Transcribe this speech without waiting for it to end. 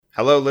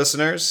Hello,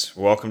 listeners.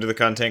 Welcome to the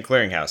Content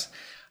Clearinghouse.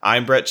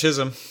 I'm Brett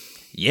Chisholm.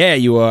 Yeah,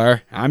 you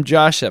are. I'm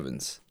Josh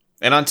Evans.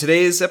 And on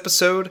today's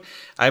episode,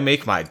 I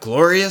make my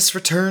glorious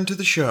return to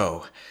the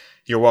show.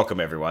 You're welcome,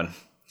 everyone.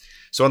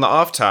 So on the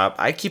off top,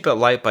 I keep it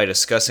light by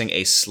discussing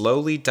a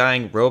slowly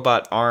dying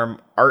robot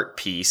arm art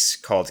piece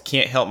called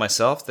Can't Help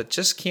Myself that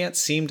just can't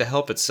seem to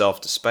help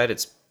itself despite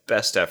its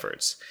best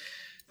efforts.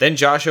 Then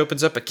Josh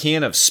opens up a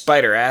can of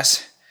spider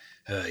ass.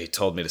 He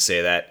told me to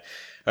say that.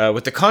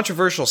 With the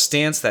controversial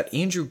stance that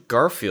Andrew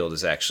Garfield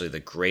is actually the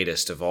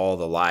greatest of all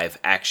the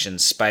live-action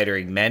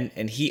spidering men,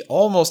 and he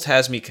almost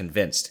has me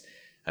convinced.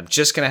 I'm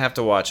just going to have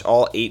to watch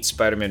all 8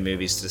 Spider-Man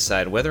movies to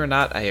decide whether or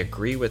not I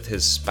agree with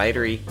his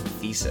spidery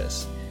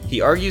thesis.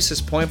 He argues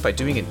his point by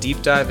doing a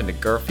deep dive into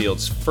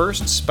Garfield's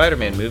first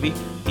Spider-Man movie,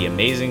 The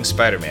Amazing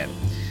Spider-Man.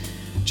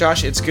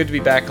 Josh, it's good to be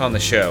back on the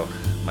show.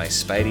 My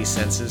spidey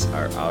senses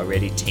are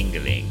already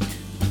tingling.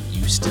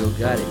 You still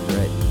got it,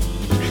 Brett.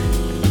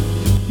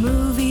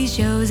 Movies,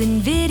 shows,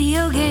 and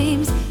video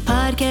games,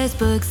 podcast,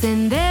 books,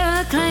 and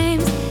their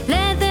acclaims.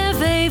 Let their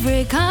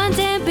favorite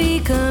content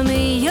become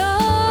yours.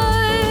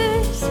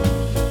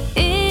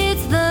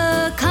 It's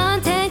the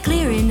Content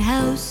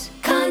Clearinghouse.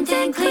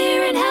 Content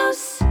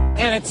Clearinghouse.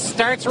 And it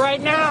starts right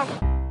now.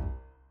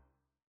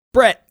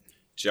 Brett,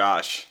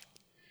 Josh,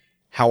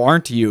 how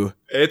aren't you?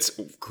 it's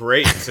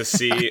great to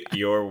see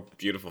your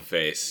beautiful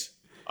face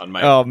on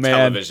my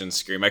television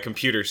screen, my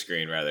computer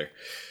screen, rather.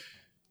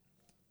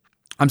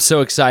 I'm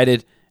so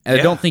excited, and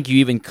Yeah. I don't think you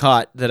even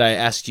caught that I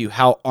asked you,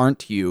 how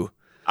aren't you?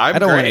 I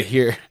don't want to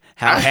hear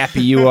how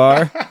happy you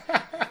are.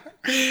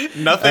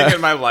 Nothing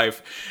in my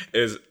life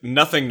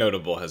nothing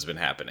notable has been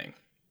happening.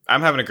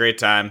 I'm having a great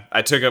time.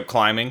 I took up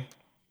climbing.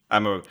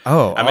 I'm an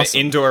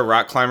indoor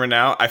rock climber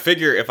now. I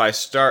figure if I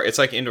start, it's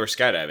like indoor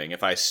skydiving.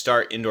 If I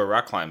start indoor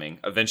rock climbing,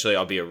 eventually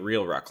I'll be a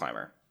real rock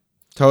climber.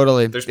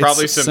 Totally. There's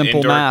probably it's some simple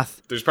indoor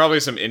math. There's probably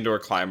some indoor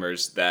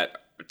climbers that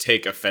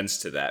take offense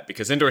to that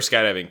because indoor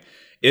skydiving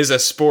is a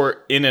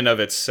sport in and of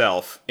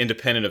itself,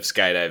 independent of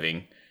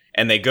skydiving,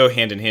 and they go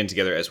hand in hand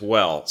together as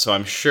well. So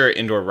I'm sure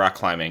indoor rock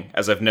climbing,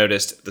 as I've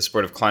noticed, the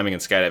sport of climbing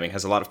and skydiving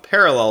has a lot of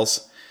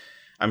parallels.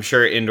 I'm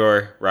sure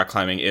indoor rock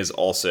climbing is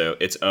also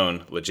its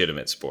own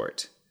legitimate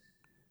sport.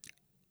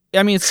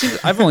 I mean, it seems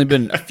I've only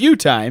been a few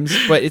times,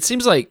 but it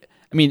seems like,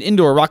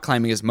 indoor rock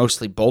climbing is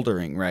mostly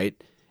bouldering, right?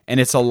 And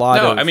it's a lot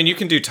of... No, you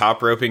can do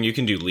top roping, you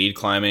can do lead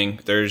climbing.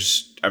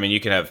 You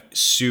can have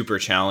super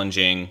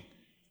challenging...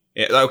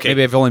 Okay.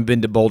 Maybe I've only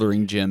been to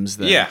bouldering gyms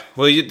then. Yeah,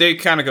 well, they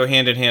kind of go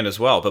hand in hand as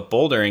well. But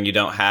bouldering,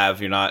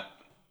 you're not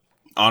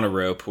on a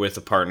rope with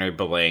a partner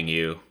belaying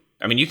you.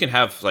 You can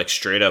have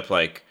straight up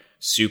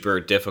super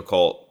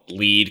difficult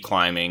lead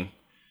climbing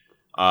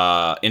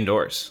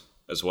indoors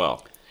as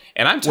well.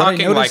 And I'm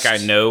talking like I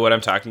know what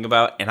I'm talking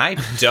about, and I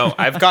don't.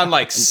 I've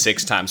gone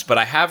 6 times, but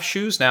I have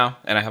shoes now,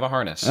 and I have a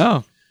harness.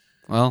 Oh,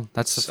 well,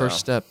 that's the first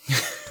step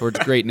towards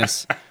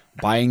greatness.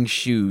 Buying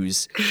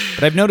shoes.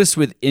 But I've noticed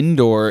with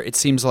indoor, it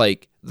seems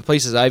like the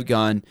places I've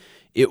gone,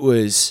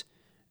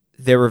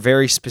 there were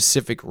very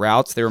specific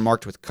routes. They were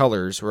marked with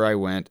colors where I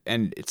went.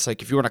 And it's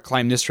like, if you want to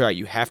climb this route,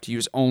 you have to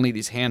use only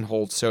these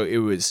handholds. So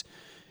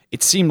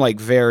it seemed like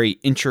very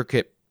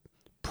intricate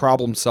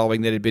problem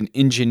solving that had been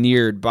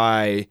engineered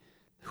by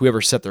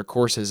whoever set their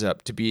courses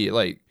up to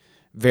be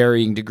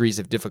varying degrees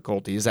of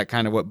difficulty. Is that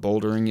kind of what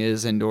bouldering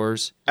is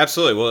indoors?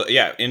 Absolutely. Well,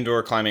 yeah,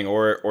 indoor climbing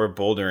or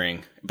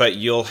bouldering. But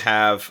you'll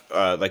have,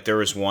 there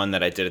was one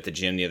that I did at the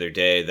gym the other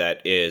day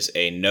that is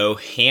a no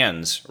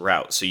hands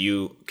route. So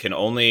you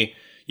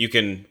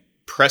can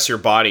press your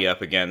body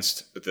up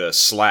against the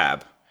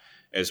slab,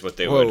 is what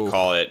they would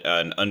call it,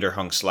 an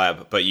underhung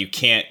slab, but you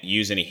can't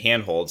use any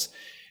handholds.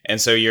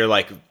 And so you're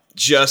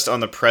just on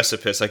the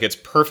precipice. It's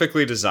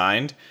perfectly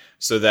designed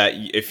so that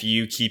if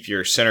you keep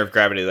your center of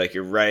gravity,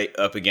 you're right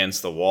up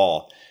against the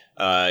wall,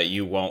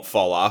 you won't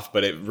fall off.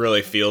 But it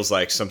really feels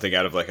like something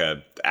out of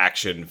a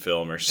action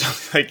film or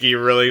something.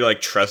 You're really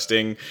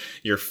trusting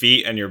your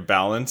feet and your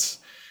balance.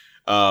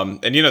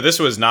 And this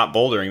was not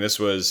bouldering. This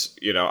was,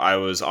 I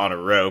was on a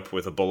rope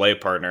with a belay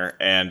partner,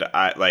 and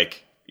I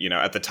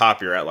at the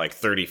top you're at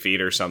 30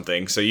 feet or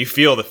something. So you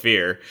feel the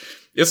fear.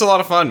 It's a lot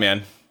of fun,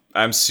 man.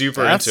 I'm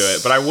super into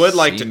it. But I would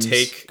like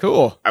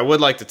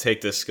to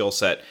take this skill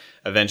set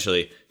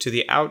eventually to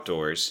the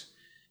outdoors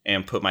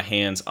and put my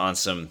hands on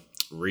some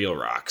real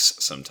rocks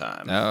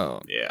sometime.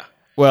 Oh. Yeah.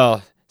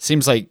 Well,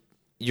 seems like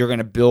you're going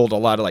to build a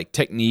lot of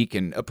technique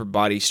and upper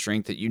body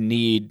strength that you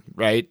need,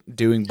 right?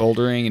 Doing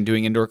bouldering and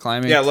doing indoor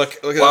climbing. Yeah, look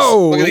at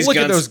Whoa, these look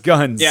guns. at those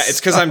guns. Yeah, it's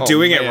because I'm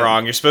doing it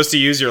wrong. You're supposed to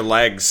use your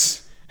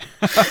legs.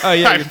 Oh,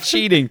 yeah, you're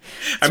cheating.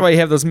 That's why you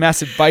have those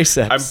massive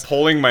biceps. I'm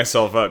pulling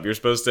myself up. You're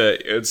supposed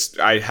to...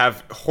 I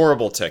have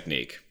horrible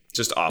technique.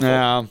 Just awful.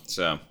 Yeah.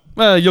 So...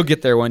 Well, you'll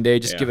get there one day.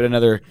 Just give it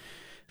another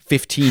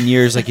 15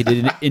 years like you did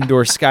in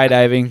indoor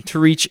skydiving to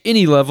reach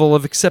any level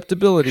of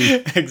acceptability.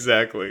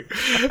 Exactly.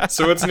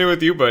 So what's new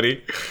with you,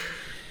 buddy?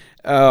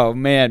 Oh,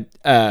 man.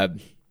 I'll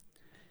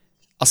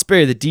spare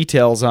you the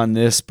details on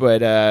this,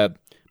 but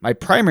my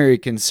primary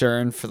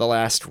concern for the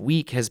last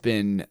week has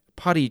been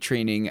potty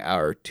training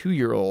our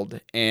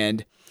 2-year-old.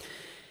 And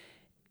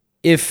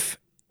If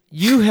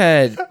you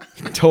had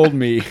told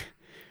me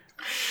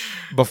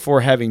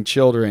before having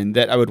children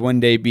that I would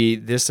one day be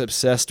this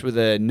obsessed with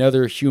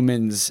another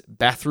human's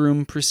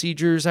bathroom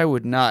procedures, I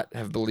would not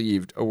have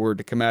believed a word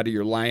to come out of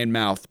your lion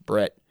mouth,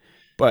 Brett.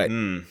 But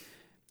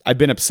I've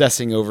been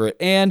obsessing over it,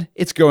 and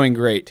it's going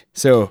great.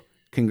 So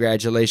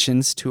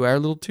congratulations to our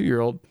little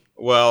 2-year-old.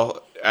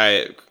 Well,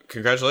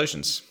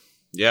 congratulations.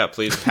 Yeah,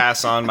 please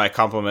pass on my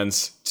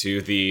compliments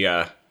to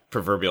the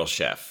proverbial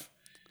chef.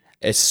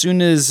 As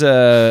soon as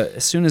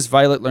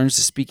Violet learns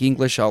to speak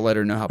English, I'll let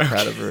her know how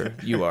proud of her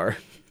you are.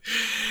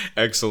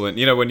 Excellent.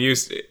 You know, when you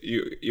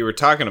were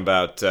talking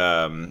about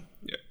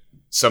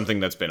something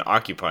that's been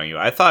occupying you,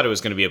 I thought it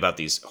was going to be about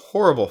these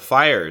horrible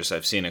fires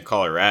I've seen in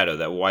Colorado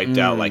that wiped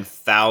out like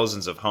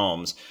thousands of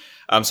homes.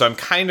 So I'm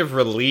kind of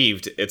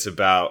relieved it's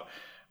about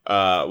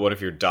one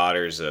of your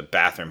daughter's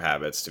bathroom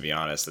habits, to be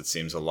honest. That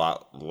seems a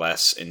lot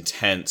less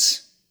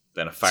intense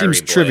than a fiery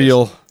Seems blaze.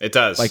 trivial. It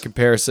does. By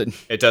comparison.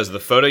 It does. The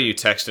photo you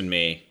texted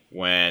me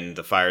when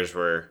the fires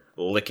were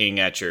licking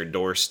at your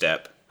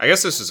doorstep, I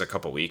guess this is a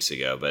couple weeks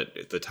ago,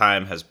 but the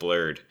time has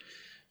blurred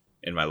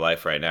in my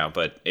life right now.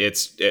 But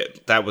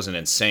that was an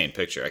insane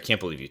picture. I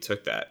can't believe you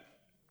took that.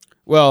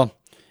 Well,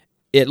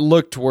 it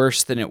looked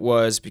worse than it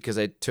was because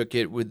I took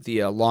it with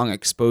the long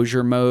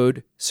exposure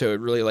mode, so it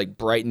really like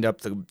brightened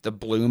up the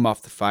bloom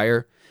off the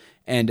fire.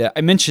 And I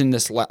mentioned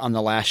this on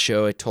the last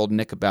show. I told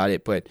Nick about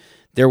it, but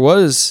there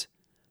was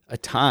a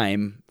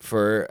time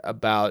for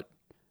about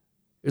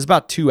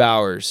 2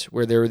 hours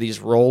where there were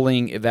these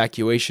rolling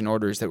evacuation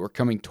orders that were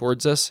coming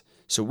towards us.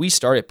 So we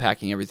started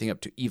packing everything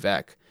up to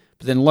evac.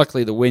 But then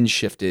luckily the wind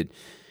shifted.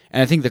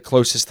 And I think the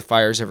closest the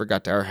fires ever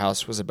got to our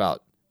house was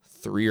about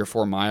 3 or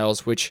 4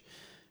 miles, which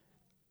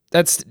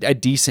that's a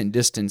decent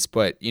distance.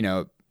 But, you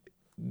know,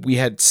 we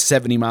had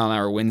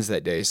 70-mile-an-hour winds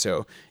that day.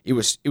 So it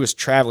was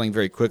traveling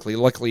very quickly.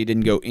 Luckily it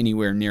didn't go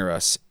anywhere near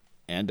us.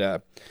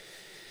 And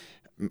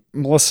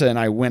Melissa and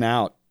I went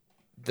out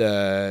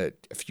a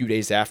few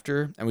days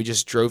after, and we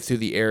just drove through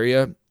the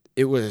area.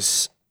 It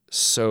was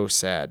so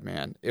sad,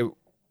 man.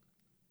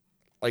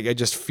 I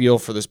just feel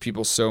for those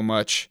people so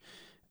much.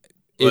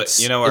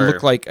 It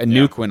looked like a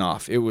nuke went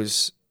off. It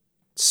was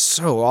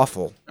so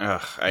awful.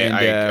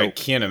 I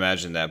can't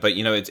imagine that. But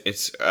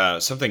it's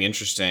something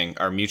interesting.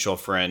 Our mutual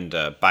friend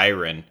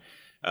Byron,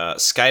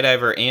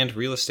 skydiver and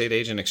real estate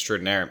agent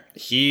extraordinaire,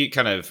 he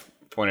kind of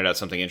pointed out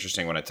something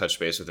interesting when I touched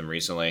base with him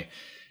recently.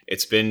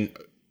 It's been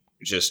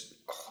just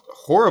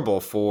horrible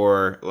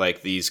for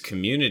like these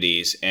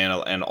communities,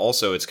 and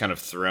also it's kind of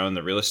thrown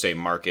the real estate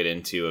market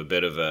into a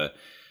bit of a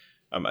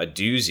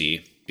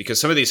doozy, because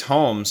some of these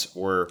homes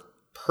were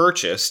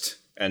purchased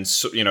and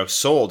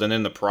sold and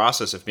in the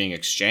process of being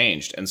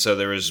exchanged. And so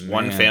there was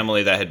one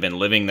family that had been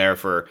living there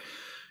for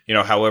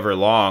however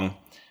long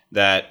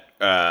that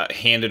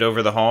handed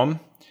over the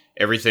home.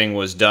 Everything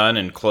was done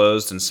and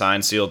closed and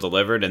signed, sealed,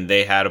 delivered, and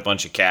they had a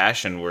bunch of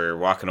cash and were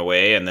walking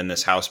away, and then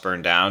this house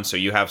burned down. So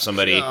you have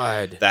somebody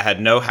that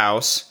had no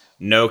house,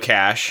 no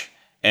cash,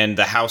 and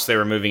the house they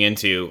were moving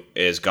into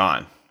is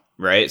gone,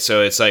 right?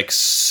 So it's like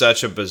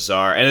such a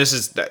bizarre, and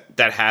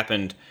that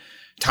happened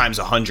times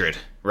 100,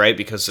 right?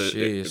 Because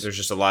there's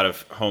just a lot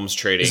of homes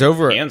trading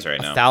hands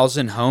right now.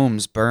 1,000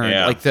 homes burned.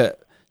 Yeah. Like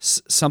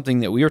something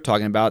that we were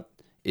talking about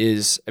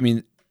is, I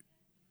mean,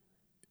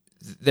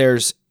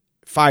 there's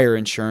fire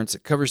insurance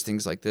that covers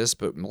things like this,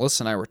 but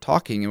Melissa and I were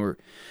talking and we're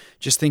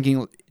just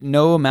thinking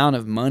no amount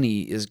of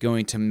money is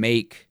going to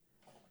make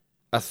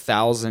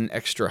 1,000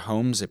 extra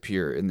homes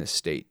appear in this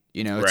state.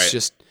 It's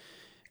just,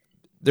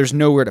 there's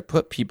nowhere to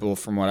put people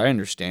from what I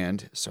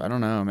understand. So I don't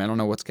know. I don't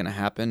know what's going to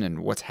happen and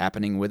what's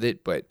happening with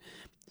it, but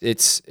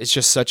it's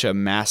just such a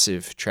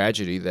massive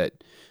tragedy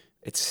that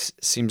it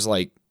seems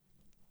like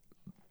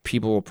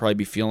people will probably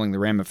be feeling the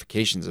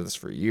ramifications of this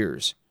for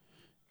years.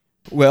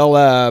 Well,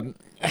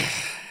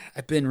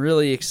 I've been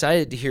really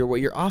excited to hear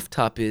what your off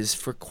top is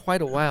for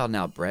quite a while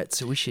now, Brett.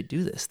 So we should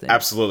do this thing.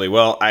 Absolutely.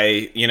 Well,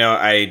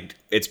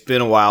 it's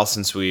been a while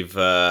since we've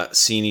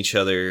seen each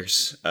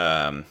other's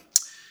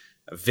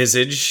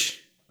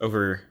visage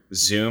over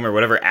Zoom or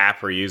whatever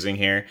app we're using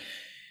here.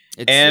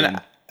 Zoom.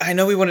 I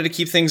know we wanted to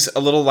keep things a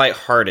little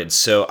lighthearted,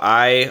 so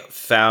I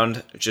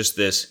found just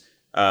this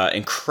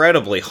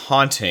incredibly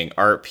haunting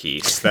art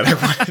piece that I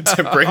wanted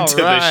to bring to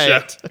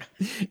the show.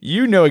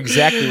 You know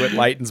exactly what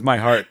lightens my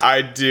heart.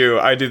 I do.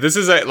 This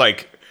is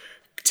like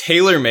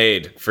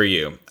tailor-made for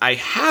you. I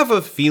have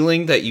a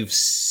feeling that you've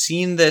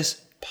seen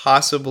this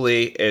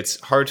possibly. It's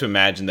hard to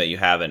imagine that you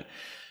haven't.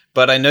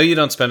 But I know you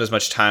don't spend as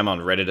much time on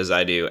Reddit as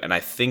I do, and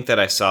I think that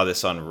I saw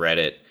this on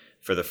Reddit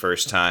for the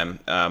first time.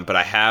 But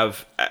I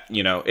have,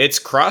 it's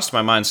crossed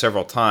my mind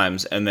several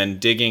times, and then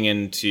digging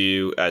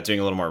into doing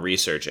a little more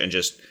research and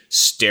just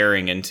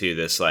staring into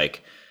this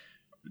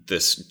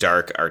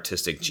dark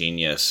artistic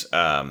genius.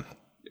 I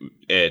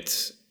had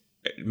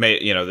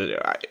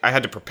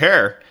to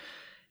prepare,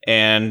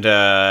 and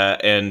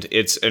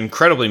it's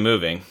incredibly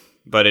moving,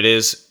 but it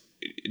is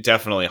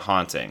definitely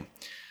haunting.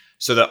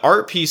 So the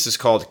art piece is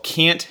called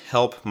 "Can't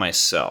Help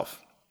Myself."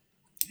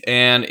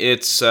 And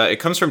it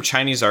comes from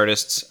Chinese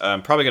artists.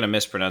 I'm probably going to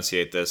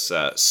mispronunciate this.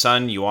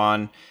 Sun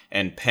Yuan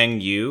and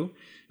Peng Yu.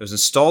 It was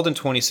installed in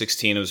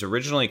 2016. It was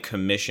originally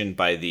commissioned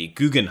by the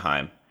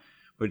Guggenheim,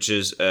 which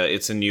is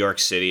it's in New York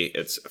City.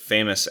 It's a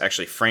famous,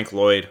 actually, Frank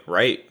Lloyd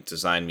Wright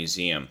designed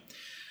museum.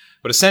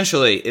 But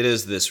essentially, it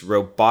is this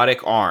robotic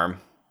arm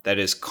that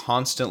is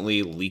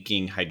constantly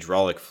leaking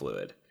hydraulic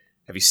fluid.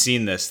 Have you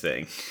seen this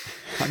thing?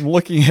 I'm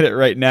looking at it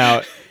right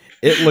now.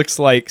 It looks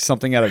like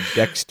something out of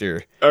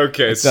Dexter.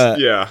 Okay,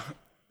 yeah.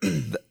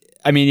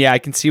 I mean, yeah, I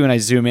can see when I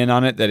zoom in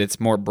on it that it's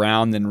more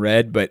brown than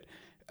red, but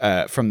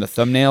from the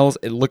thumbnails,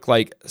 it looked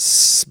like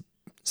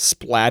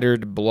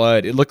splattered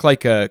blood. It looked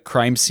like a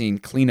crime scene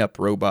cleanup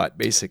robot,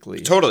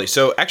 basically. Totally.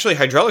 So actually,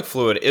 hydraulic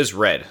fluid is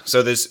red.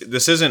 So this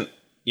isn't,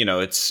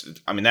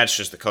 that's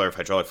just the color of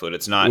hydraulic fluid.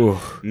 It's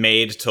not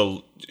made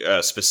to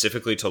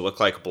specifically to look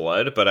like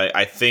blood, but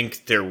I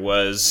think there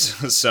was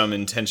some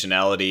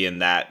intentionality in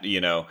that,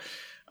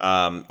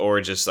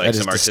 or just like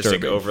some artistic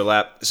disturbing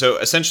overlap. So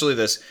essentially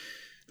this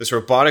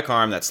robotic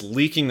arm that's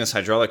leaking this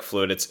hydraulic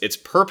fluid, its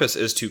purpose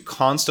is to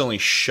constantly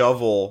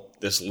shovel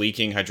this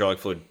leaking hydraulic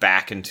fluid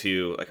back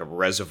into like a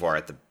reservoir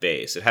at the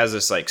base. It has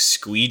this like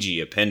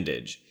squeegee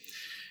appendage.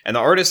 And the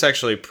artist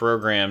actually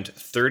programmed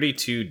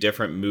 32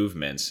 different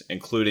movements,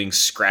 including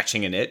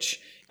scratching an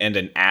itch and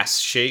an ass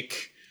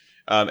shake.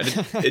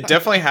 It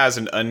definitely has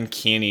an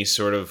uncanny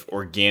sort of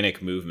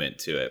organic movement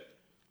to it.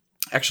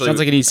 Actually, sounds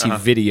like I need to see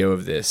video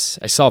of this.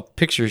 I saw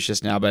pictures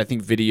just now, but I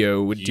think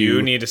video would do.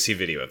 You need to see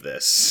video of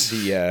this.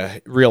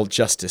 The real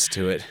justice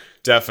to it.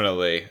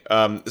 Definitely.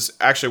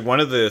 Actually, one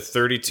of the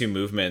 32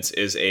 movements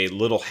is a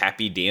little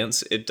happy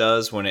dance it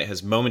does when it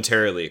has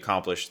momentarily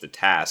accomplished the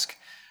task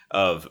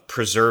of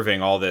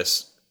preserving all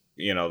this,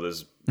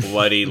 this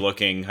bloody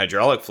looking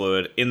hydraulic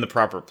fluid in the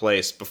proper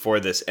place before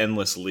this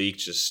endless leak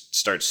just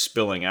starts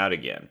spilling out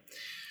again.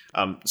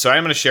 So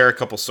I'm going to share a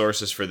couple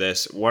sources for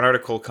this. One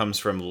article comes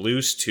from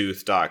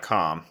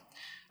loosetooth.com,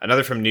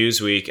 another from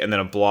Newsweek, and then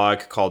a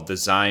blog called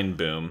Design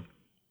Boom.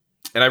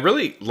 And I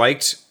really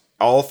liked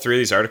all three of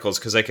these articles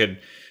because I could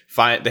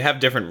find they have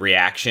different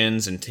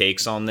reactions and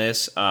takes on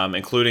this,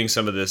 including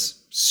some of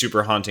this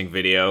super haunting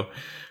video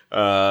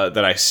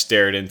that I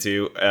stared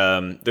into.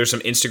 There's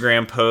some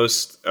Instagram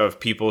posts of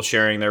people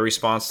sharing their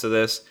response to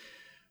this.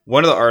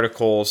 One of the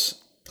articles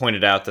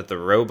pointed out that the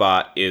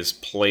robot is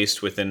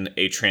placed within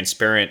a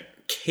transparent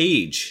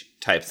cage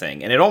type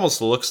thing, and it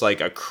almost looks like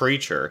a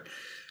creature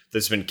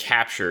that's been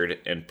captured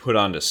and put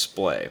on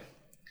display.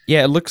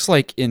 Yeah, it looks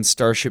like in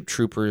Starship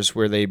Troopers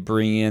where they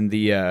bring in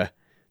the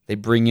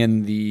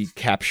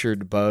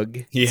captured bug.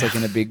 Yeah. It's like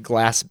in a big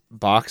glass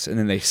box, and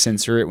then they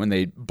censor it when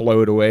they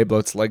blow it away, blow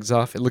its legs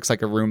off. It looks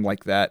like a room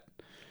like that.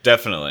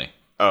 Definitely.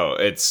 Oh,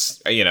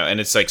 it's and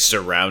it's like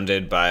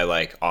surrounded by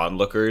like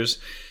onlookers.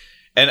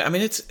 And I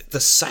mean, it's the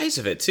size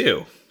of it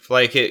too.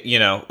 Like it,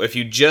 if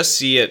you just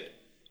see it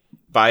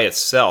by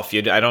itself,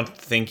 I don't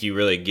think you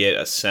really get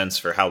a sense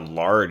for how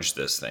large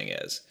this thing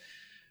is.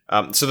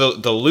 So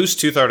the Loose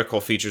Tooth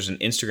article features an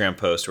Instagram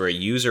post where a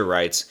user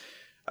writes,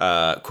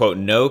 quote,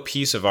 "No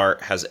piece of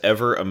art has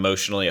ever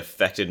emotionally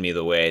affected me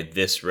the way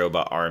this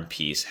robot arm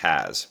piece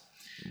has."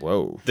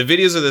 Whoa. The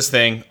videos of this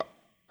thing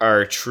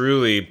are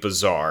truly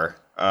bizarre.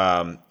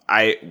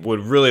 I would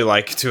really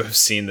like to have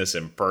seen this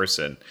in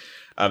person.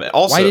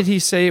 Also, why did he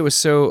say it was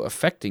so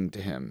affecting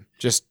to him?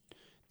 Just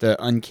the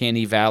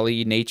uncanny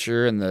valley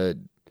nature and the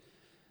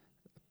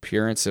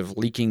appearance of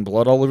leaking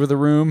blood all over the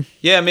room?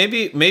 Yeah,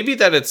 maybe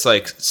that it's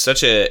like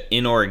such a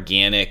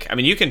inorganic. I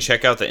mean, you can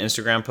check out the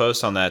Instagram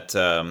post on that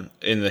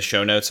in the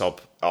show notes.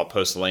 I'll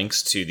post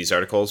links to these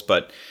articles,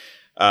 but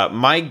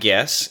my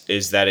guess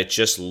is that it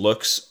just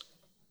looks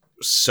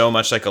so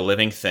much like a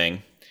living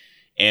thing,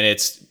 and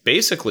it's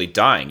basically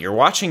dying. You're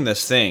watching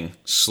this thing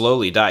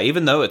slowly die,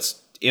 even though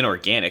it's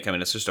inorganic. I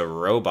mean, it's just a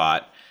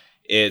robot.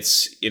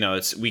 It's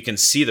we can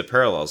see the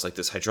parallels. Like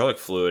this hydraulic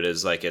fluid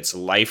is like its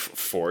life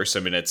force. I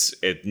mean,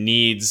 it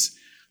needs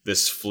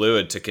this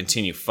fluid to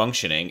continue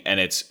functioning, and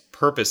its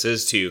purpose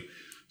is to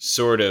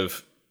sort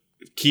of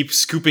keep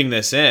scooping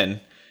this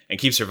in and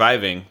keep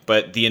surviving.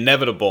 But the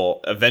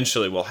inevitable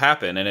eventually will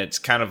happen, and it's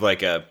kind of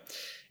like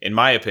in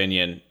my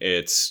opinion,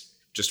 it's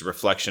just a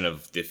reflection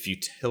of the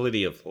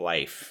futility of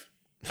life,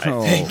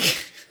 I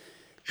think.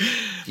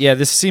 Yeah,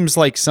 this seems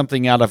like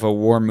something out of a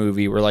war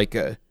movie where like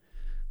a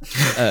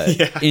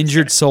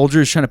injured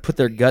soldier is trying to put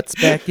their guts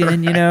back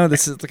in,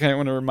 This is the kind of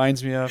one it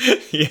reminds me of.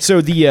 Yeah. So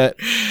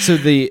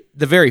the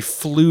very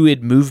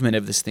fluid movement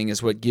of this thing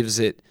is what gives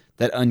it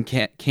that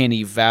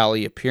uncanny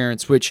valley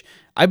appearance, which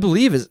I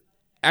believe is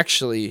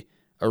actually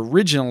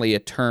originally a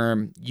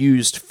term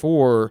used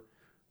for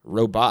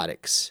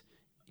robotics.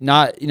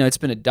 Not, it's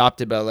been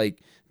adopted by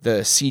like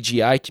the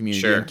CGI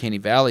community, sure, Uncanny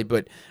Valley,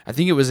 but I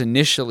think it was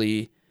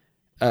initially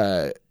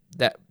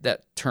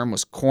that term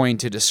was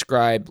coined to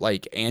describe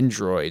like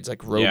androids,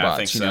 like robots. Yeah, I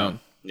think so.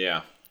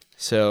 Yeah.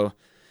 So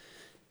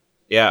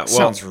yeah, well,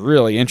 sounds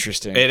really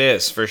interesting. It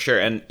is for sure,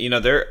 and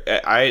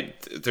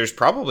there's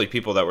probably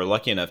people that were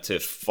lucky enough to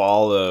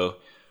follow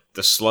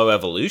the slow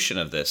evolution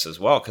of this as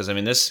well, because I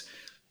mean this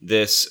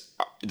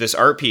this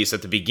art piece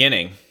at the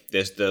beginning,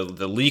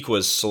 the leak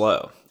was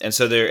slow, and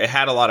so it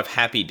had a lot of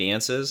happy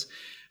dances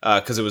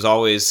because it was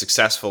always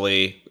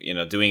successfully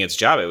doing its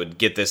job. It would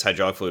get this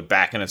hydraulic fluid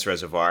back in its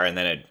reservoir, and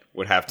then it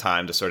would have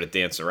time to sort of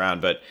dance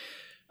around. But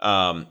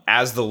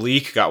as the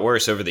leak got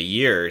worse over the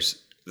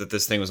years that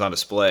this thing was on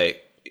display,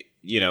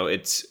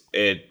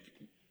 it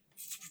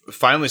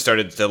finally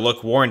started to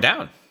look worn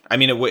down. I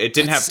mean, it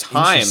didn't have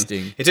time.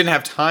 It didn't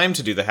have time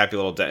to do the happy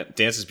little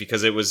dances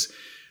because it was,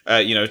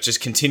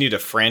 just continued to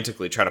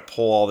frantically try to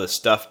pull all this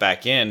stuff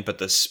back in, but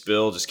the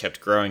spill just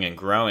kept growing and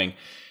growing.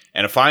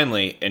 And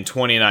finally, in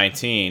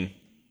 2019,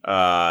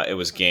 it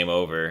was game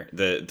over.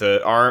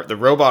 The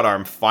robot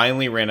arm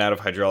finally ran out of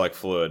hydraulic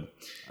fluid,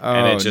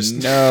 and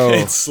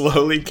it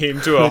slowly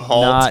came to a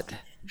halt. Not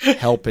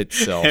help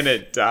itself, and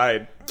it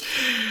died.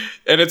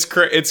 And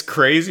it's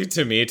crazy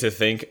to me to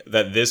think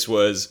that this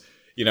was,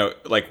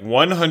 like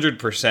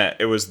 100%.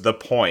 It was the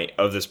point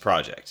of this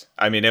project.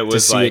 I mean, it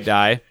was to see it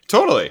die.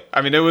 Totally.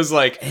 I mean, it was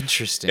like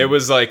interesting. It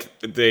was like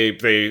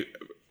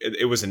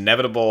it was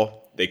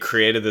inevitable. They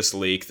created this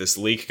leak. This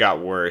leak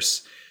got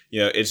worse.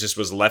 It just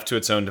was left to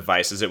its own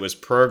devices. It was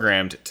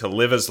programmed to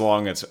live as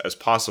long as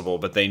possible,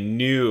 but they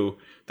knew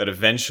that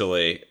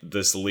eventually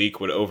this leak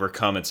would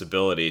overcome its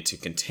ability to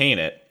contain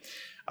it.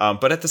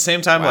 But at the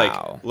same time,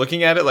 like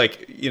looking at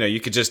it, you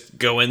could just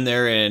go in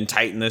there and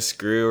tighten this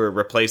screw or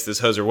replace this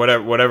hose or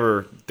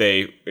whatever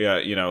they,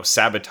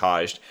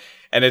 sabotaged.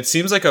 And it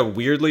seems like a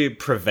weirdly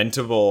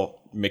preventable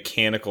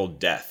mechanical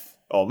death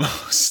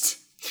almost.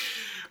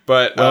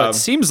 But it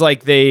seems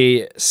like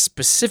they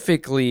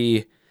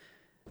specifically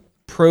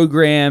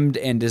programmed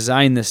and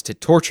designed this to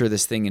torture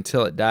this thing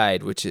until it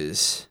died, which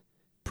is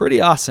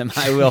pretty awesome,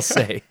 I will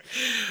say.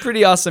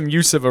 Pretty awesome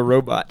use of a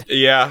robot.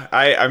 Yeah,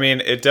 I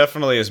mean, it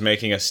definitely is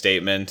making a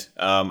statement.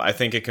 I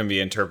think it can be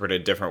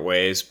interpreted different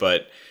ways,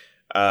 but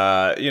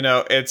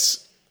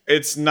it's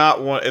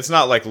not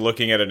like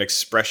looking at an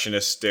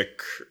expressionistic,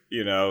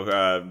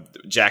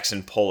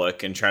 Jackson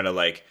Pollock and trying to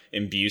like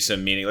imbue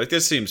some meaning. Like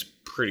this seems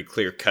pretty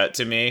clear cut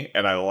to me,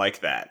 and I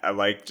like that. I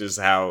like just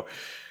how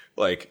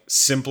like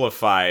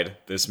simplified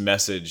this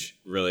message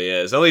really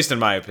is, at least in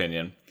my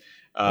opinion.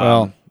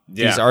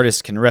 These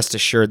artists can rest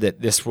assured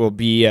that this will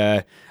be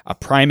a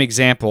prime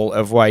example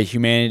of why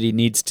humanity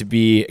needs to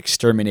be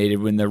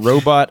exterminated when the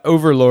robot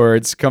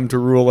overlords come to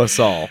rule us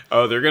all.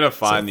 Oh, they're going to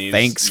find these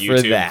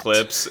YouTube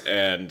clips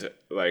and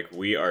like,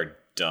 we are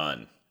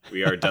done.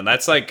 We are done.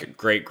 That's like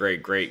great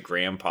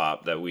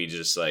grandpop that we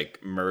just like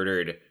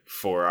murdered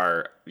for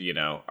our,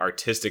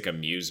 artistic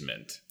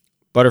amusement.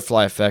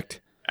 Butterfly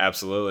effect.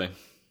 Absolutely.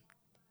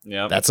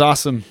 Yeah. That's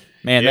awesome.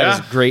 Man, that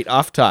was great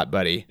off top,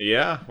 buddy.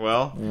 Yeah,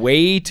 well.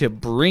 Way to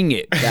bring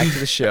it back to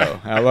the show.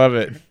 I love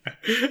it.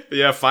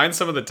 Yeah, find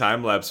some of the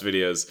time-lapse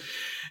videos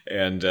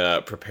and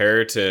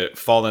prepare to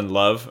fall in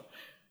love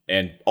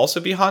and also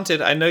be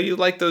haunted. I know you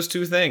like those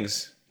two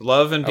things.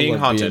 Love and being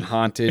haunted. Being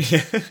haunted.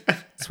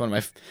 It's one of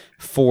my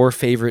 4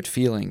 favorite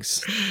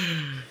feelings.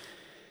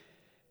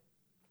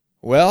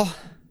 Well,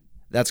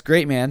 that's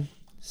great, man.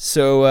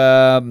 So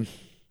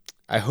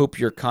I hope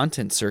your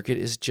content circuit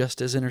is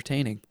just as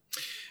entertaining.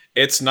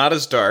 It's not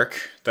as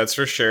dark, that's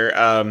for sure.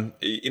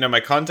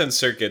 My content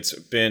circuit's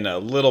been a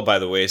little by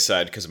the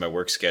wayside because of my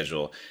work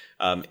schedule.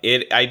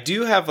 I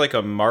do have like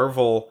a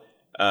Marvel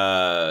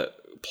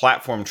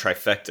platform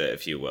trifecta,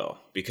 if you will,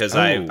 because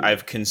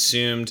I've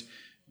consumed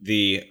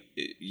the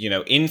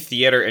in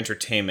theater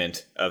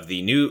entertainment of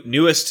the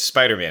newest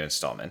Spider-Man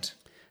installment.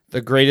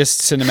 The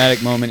greatest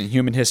cinematic moment in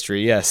human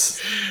history,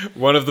 yes.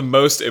 One of the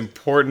most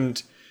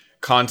important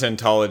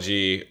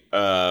contentology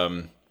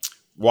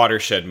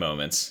watershed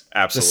moments.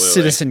 Absolutely. The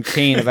Citizen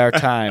Kane of our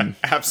time.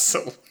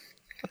 Absolutely.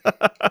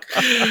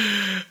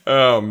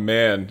 Oh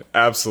man,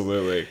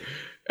 absolutely.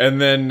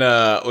 And then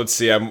let's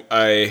see,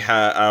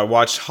 I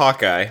watched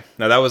Hawkeye.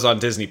 Now that was on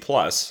Disney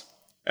Plus.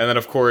 And then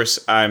of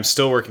course I'm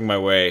still working my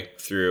way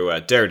through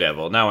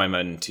Daredevil. Now I'm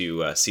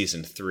into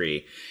season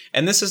 3.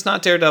 And this is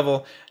not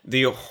Daredevil,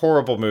 the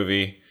horrible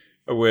movie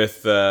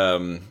with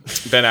Ben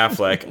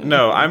Affleck.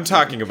 No, I'm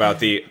talking about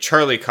the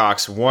Charlie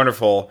Cox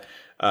wonderful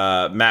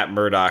Matt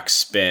Murdock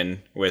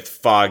spin with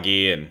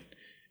Foggy and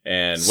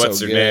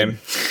what's her name?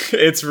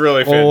 It's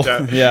really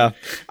fantastic. Yeah,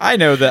 I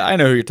know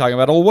who you're talking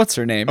about. What's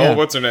her name? Yeah.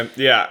 What's her name?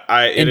 Yeah,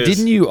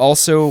 didn't you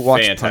also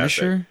watch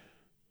fantastic. Punisher?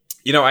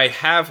 I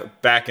have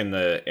back in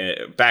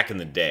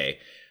the day.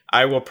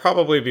 I will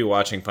probably be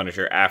watching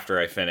Punisher after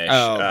I finish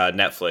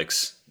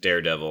Netflix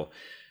Daredevil.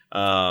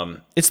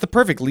 It's the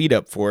perfect lead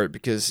up for it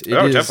because it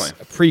is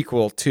definitely a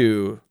prequel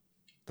to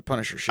the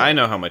Punisher show. I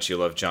know how much you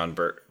love John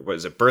What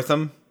is it?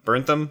 Bernthal.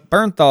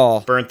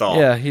 Bernthal.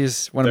 Yeah,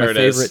 he's one of my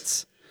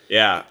favorites.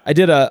 Yeah, I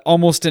did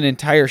almost an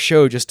entire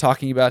show just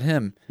talking about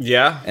him.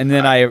 Yeah, and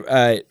then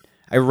I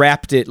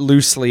wrapped it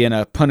loosely in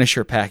a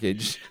Punisher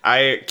package.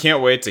 I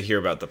can't wait to hear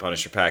about the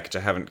Punisher package. I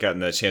haven't gotten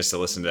the chance to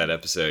listen to that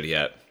episode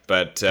yet,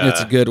 but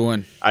it's a good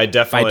one. I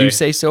definitely do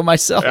say so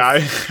myself.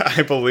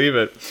 I believe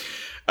it.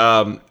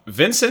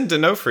 Vincent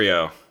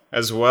D'Onofrio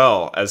as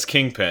well as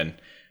Kingpin,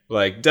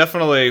 like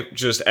definitely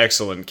just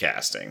excellent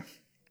casting.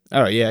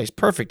 Oh yeah, he's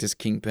perfect as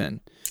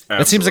Kingpin.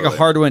 That seems like a Absolutely.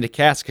 hard one to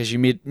cast because you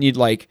need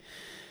like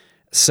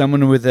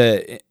someone with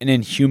an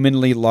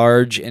inhumanly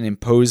large and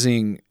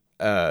imposing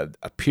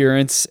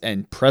appearance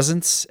and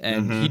presence,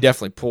 and he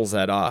definitely pulls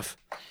that off.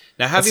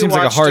 Now, have That you seems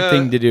watched, like a hard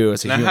thing to do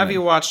as a now, human. have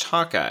you watched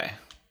Hawkeye?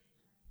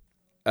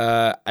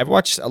 I've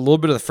watched a little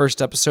bit of the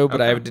first episode, but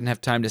I Okay. didn't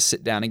have time to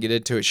sit down and get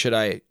into it. Should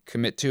I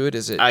commit to it?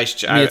 Is it? I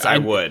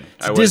mean, would.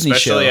 It's I a would, Disney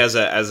especially show.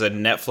 as a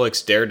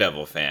Netflix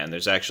Daredevil fan.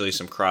 There's actually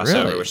some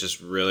crossover, Really? which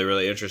is really,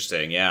 really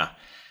interesting. Yeah.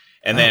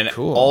 And Oh, then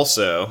cool.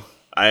 also,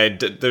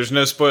 there's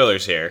no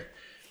spoilers here,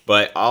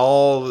 but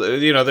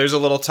there's a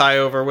little tie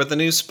over with the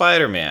new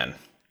Spider-Man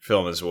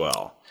film as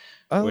well,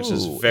 which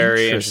is Oh,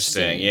 very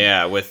interesting.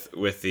 Yeah, with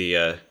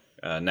the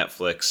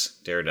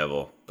Netflix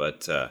Daredevil,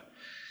 but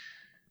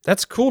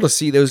That's cool to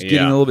see those getting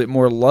Yeah. a little bit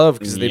more love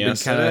because they've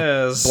Yes, been kind it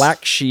of is.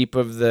 black sheep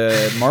of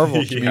the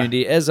Marvel Yeah.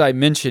 community, as I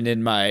mentioned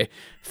in my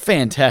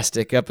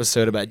fantastic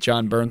episode about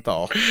John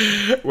Bernthal.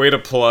 way to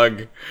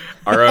plug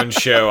our own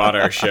show on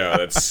our show.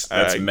 That's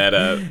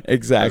meta.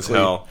 Exactly.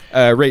 as hell.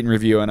 Rate and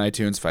review on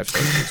iTunes, 5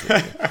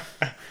 stars.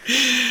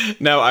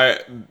 No,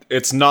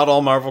 it's not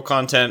all Marvel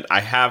content. I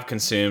have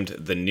consumed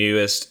the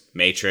newest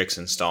Matrix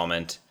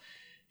installment,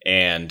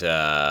 and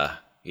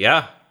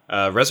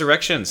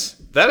Resurrections.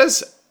 That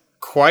is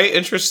quite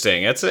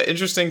interesting. It's an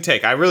interesting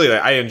take.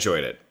 I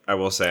enjoyed it. I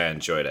will say I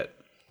enjoyed it.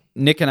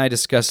 Nick and I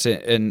discussed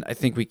it, and I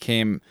think we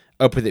came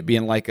up with it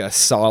being like a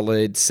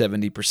solid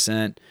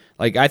 70%.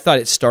 Like, I thought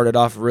it started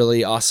off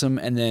really awesome,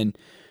 and then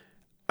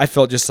I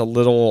felt just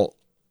the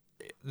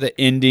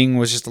ending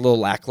was just a little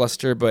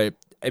lackluster, but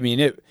I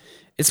mean,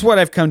 it's what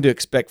I've come to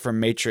expect from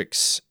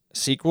Matrix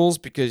sequels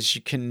because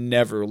you can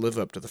never live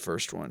up to the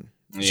first one.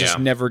 It's just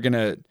Yeah. never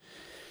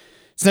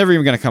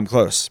even gonna come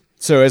close.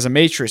 So as a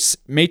Matrix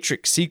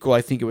sequel,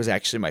 I think it was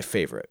actually my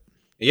favorite.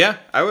 Yeah,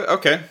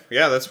 okay.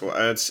 Yeah, it's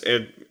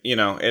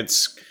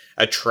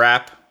a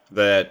trap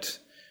that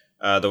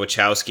the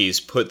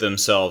Wachowskis put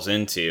themselves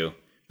into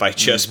by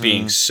just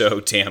being so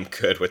damn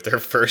good with their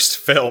first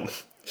film.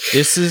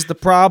 This is the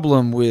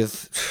problem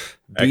with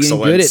being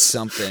Excellence. good at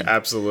something.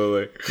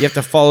 Absolutely. You have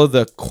to follow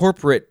the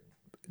corporate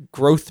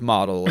growth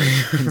model of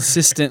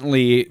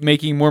consistently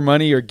making more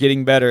money or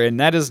getting better, and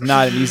that is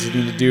not an easy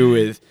thing to do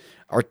with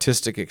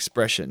artistic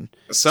expression.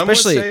 Some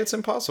Especially, would say it's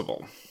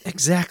impossible.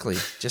 exactly.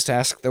 Just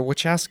ask the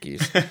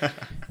Wachowskis.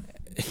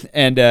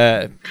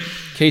 And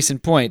case in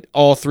point,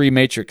 all 3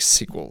 Matrix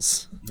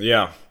sequels.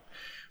 Yeah.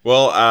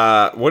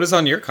 Well, what is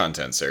on your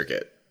content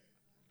circuit?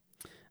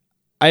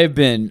 I have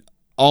been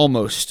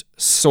almost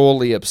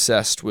solely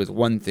obsessed with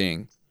one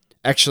thing.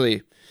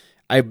 Actually,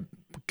 I'm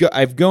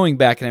going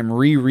back and I'm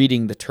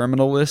rereading the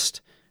Terminal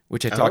List,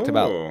 which I talked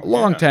about a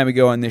long time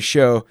ago on this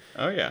show.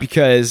 Oh, yeah.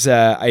 Because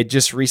I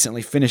just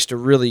recently finished a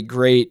really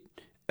great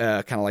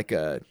kind of like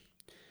a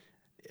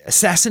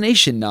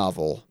assassination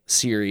novel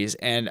series,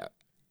 and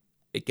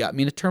it got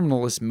me in a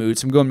Terminal List mood.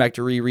 So I'm going back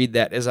to reread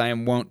that, as I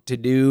am wont to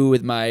do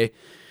with my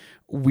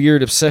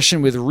weird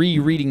obsession with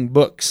rereading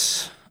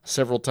books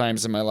several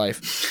times in my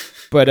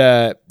life.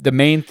 But the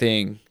main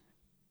thing,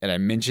 and I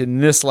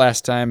mentioned this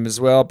last time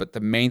as well, but the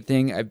main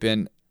thing I've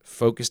been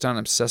focused on,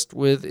 obsessed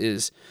with,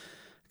 is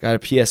got a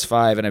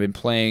PS5, and I've been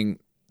playing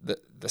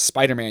the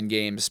Spider-Man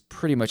games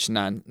pretty much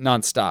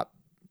nonstop.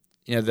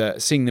 You know,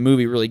 seeing the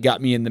movie really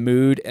got me in the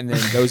mood, and then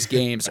those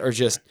games are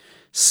just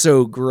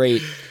so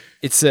great.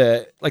 It's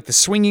like the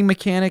swinging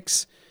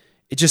mechanics.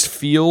 It just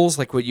feels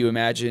like what you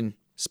imagine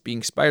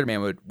being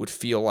Spider-Man would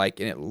feel like,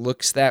 and it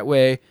looks that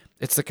way.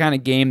 It's the kind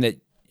of game that,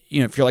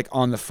 if you're like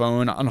on the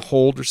phone on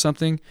hold or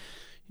something,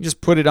 you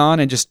just put it on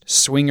and just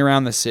swing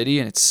around the city,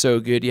 and it's so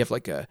good. You have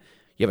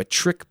a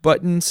trick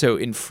button, so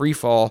in free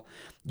fall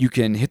you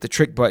can hit the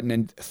trick button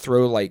and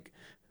throw like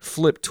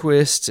flip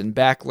twists and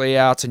back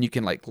layouts, and you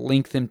can like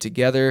link them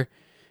together.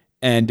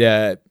 And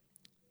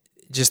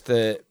just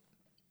the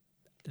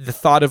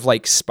thought of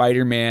like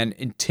Spider-Man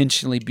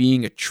intentionally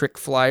being a trick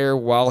flyer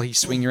while he's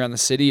swinging around the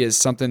city is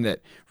something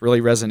that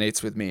really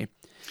resonates with me.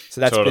 So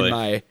that's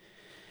Totally.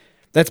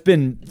 that's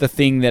been the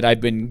thing that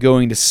I've been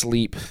going to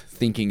sleep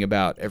thinking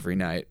about every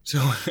night. So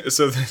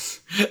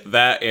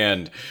that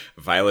and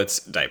Violet's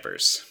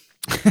diapers.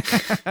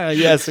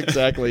 Yes,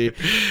 exactly.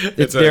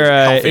 It's a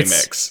healthy it's,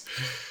 mix.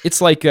 It's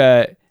like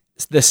the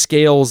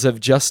scales of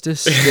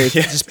justice. They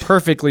just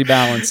perfectly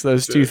balance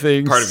those two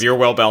things. Part of your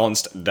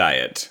well-balanced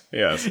diet.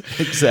 Yes.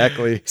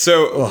 Exactly.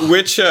 So,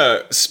 which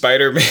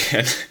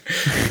Spider-Man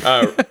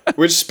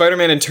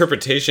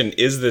interpretation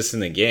is this in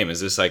the game?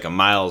 Is this like a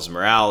Miles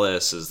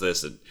Morales? Is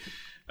this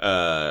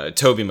a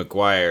Tobey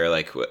Maguire?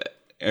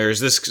 Or is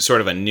this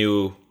sort of a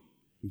new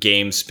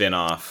game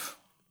spin-off?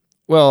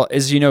 Well,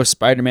 as you know,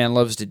 Spider-Man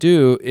loves to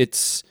do,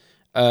 it's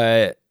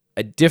a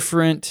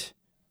different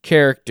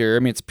character. I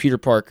mean, it's Peter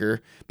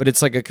Parker, but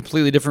it's like a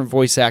completely different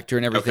voice actor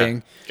and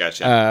everything. Okay,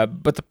 gotcha.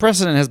 But the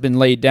precedent has been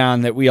laid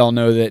down that we all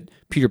know that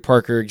Peter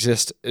Parker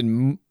exists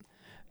in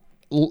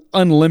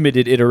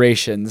unlimited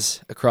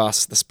iterations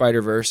across the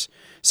Spider-Verse.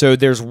 So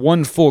there's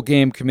one full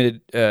game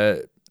committed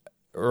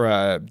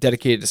or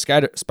dedicated to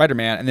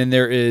Spider-Man, and then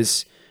there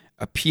is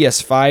a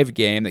PS5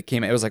 game that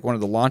came out. It was like one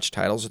of the launch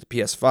titles with the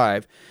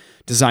PS5,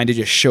 designed to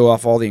just show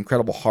off all the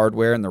incredible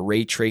hardware and the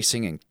ray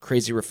tracing and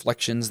crazy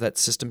reflections that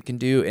system can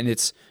do. And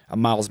it's a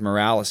Miles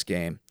Morales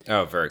game.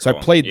 Oh, very cool. So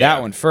I played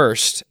that one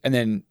first, and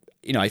then,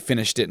 I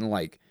finished it in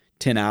like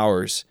 10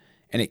 hours,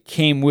 and it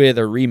came with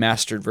a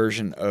remastered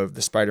version of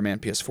the Spider-Man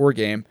PS4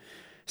 game.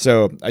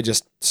 So I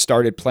just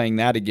started playing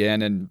that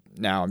again, and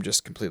now I'm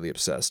just completely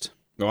obsessed.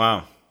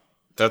 Wow.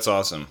 That's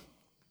awesome.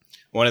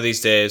 One of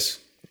these days,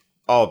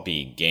 I'll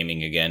be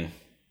gaming again.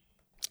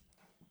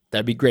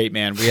 That'd be great,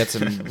 man. We had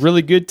some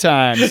really good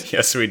times.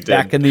 Yes, we did.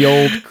 Back in the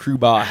old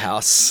Crewbah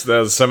house. That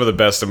was some of the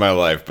best of my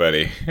life,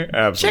 buddy.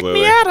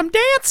 Absolutely. Check me out. I'm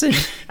dancing.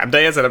 I'm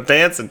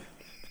dancing.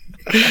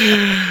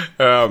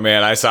 Oh,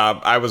 man.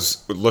 I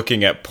was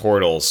looking at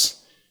Portals,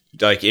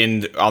 like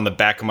on the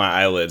back of my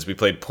eyelids. We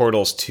played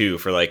Portals 2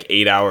 for like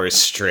 8 hours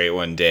straight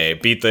one day.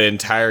 Beat the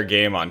entire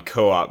game on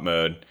co-op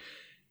mode.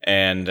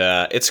 And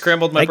it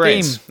scrambled my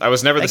brains. I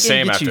was never the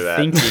same after that.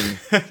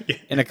 Thinking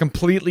in a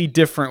completely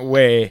different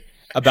way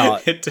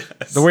about It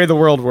does. the way the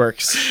world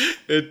works.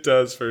 It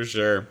does for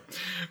sure.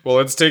 Well,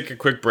 let's take a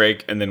quick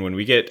break, and then when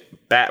we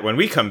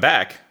come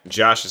back,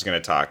 Josh is going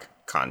to talk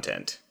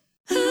content.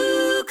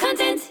 Ooh,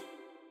 content.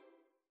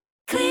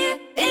 Clear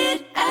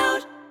it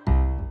out.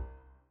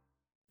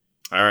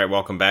 All right,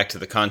 welcome back to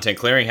the Content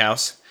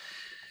Clearinghouse.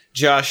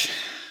 Josh,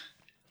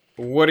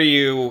 what are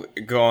you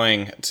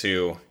going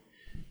to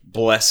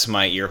bless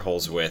my ear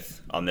holes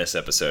with on this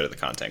episode of the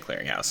Content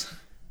Clearinghouse?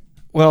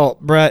 Well,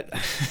 Brett,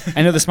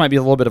 I know this might be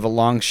a little bit of a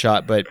long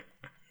shot, but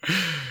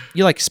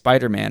you like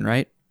Spider-Man,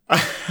 right?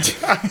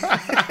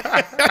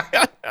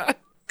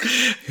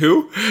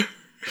 Who?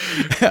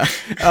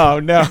 Oh,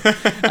 no.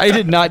 I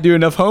did not do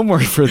enough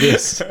homework for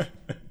this.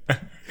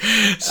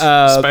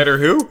 Spider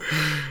who?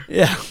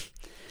 Yeah.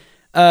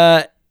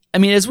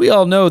 As we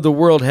all know, the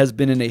world has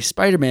been in a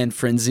Spider-Man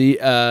frenzy.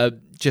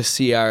 Just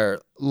see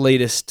our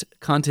latest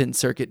content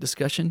circuit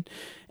discussion.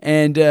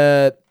 And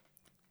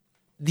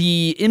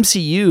the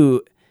MCU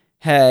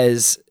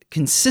has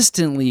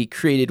consistently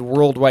created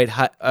worldwide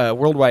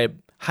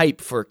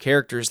hype for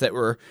characters that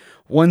were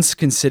once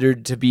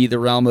considered to be the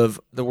realm of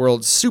the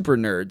world's super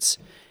nerds.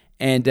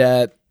 And,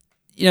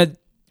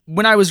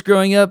 when I was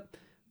growing up,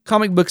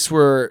 comic books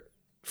were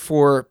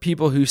for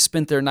people who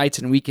spent their nights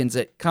and weekends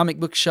at comic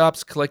book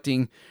shops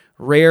collecting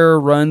rare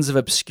runs of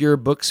obscure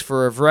books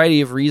for a variety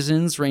of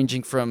reasons,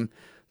 ranging from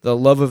the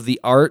love of the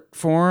art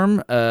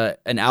form,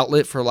 an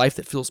outlet for life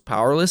that feels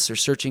powerless, or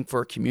searching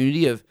for a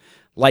community of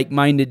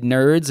like-minded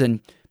nerds, and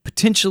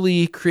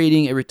potentially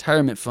creating a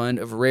retirement fund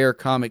of rare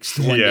comics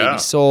to one day be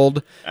sold,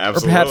 or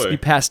perhaps be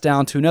passed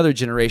down to another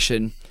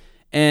generation.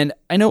 And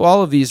I know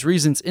all of these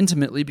reasons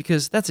intimately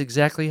because that's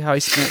exactly how I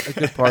spent a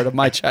good part of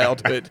my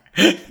childhood.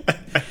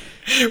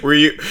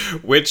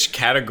 Which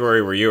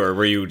category were you, or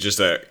were you just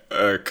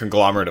a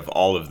conglomerate of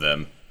all of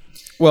them?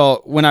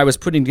 Well, when I was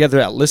putting together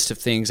that list of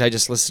things, I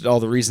just listed all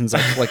the reasons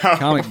I collect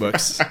comic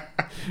books. So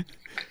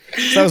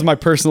that was my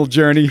personal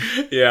journey.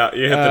 Yeah,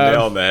 you hit the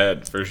nail on the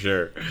head, for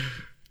sure.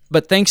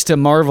 But thanks to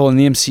Marvel and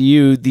the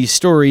MCU, these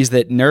stories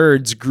that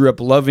nerds grew up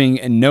loving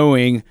and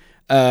knowing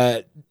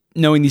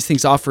these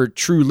things offer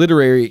true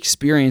literary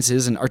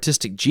experiences and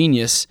artistic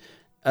genius,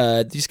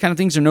 these kind of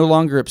things are no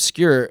longer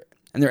obscure,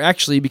 and they're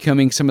actually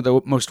becoming some of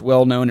the most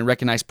well-known and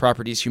recognized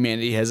properties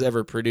humanity has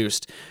ever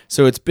produced.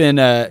 So it's been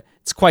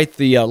it's quite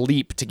the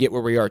leap to get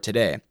where we are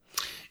today.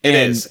 It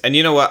is. And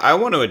you know what? I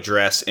want to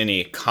address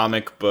any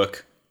comic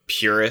book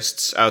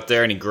purists out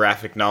there, any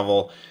graphic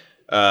novel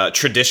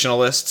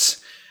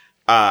traditionalists.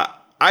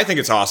 I think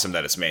it's awesome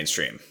that it's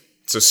mainstream.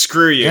 So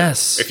screw you.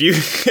 Yes. If you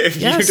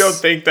don't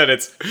think that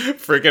it's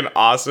freaking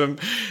awesome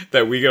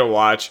that we get to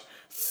watch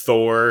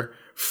Thor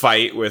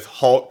fight with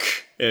Hulk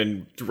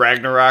and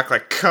Ragnarok,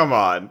 like, come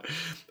on.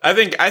 I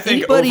think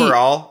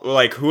overall,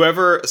 like,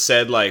 whoever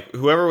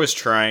was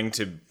trying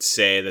to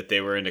say that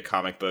they were into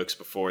comic books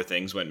before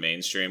things went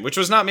mainstream, which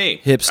was not me.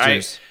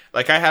 Hipsters.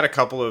 I had a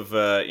couple of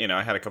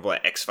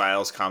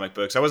X-Files comic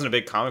books. I wasn't a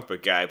big comic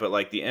book guy, but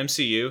like the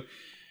MCU,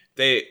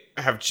 they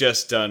have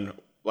just done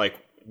like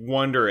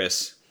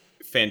wondrous,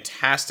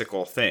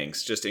 fantastical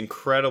things, just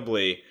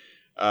incredibly,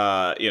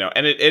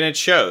 and it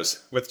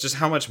shows with just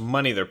how much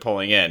money they're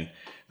pulling in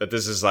that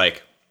this is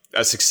like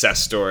a success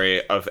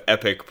story of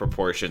epic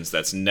proportions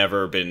that's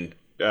never been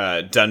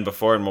done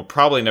before and will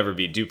probably never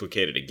be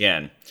duplicated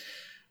again.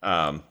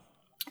 But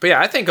yeah,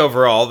 I think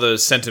overall the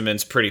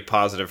sentiment's pretty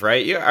positive,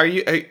 right?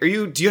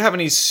 Do you have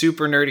any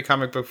super nerdy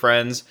comic book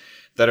friends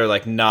that are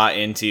like not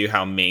into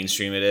how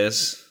mainstream it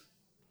is?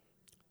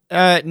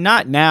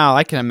 Not now.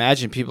 I can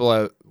imagine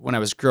people when I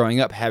was growing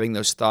up having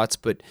those thoughts,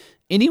 but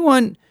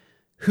anyone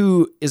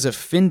who is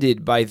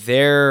offended by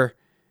their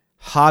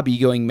hobby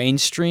going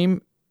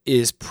mainstream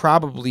is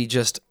probably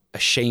just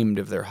ashamed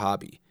of their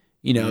hobby.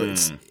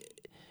 It's,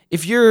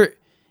 if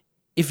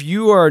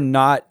you are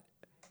not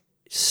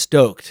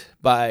stoked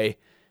by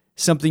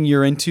something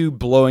you're into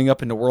blowing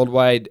up into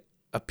worldwide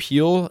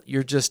appeal,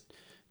 you're just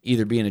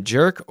either being a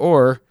jerk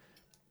or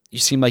you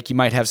seem like you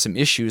might have some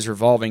issues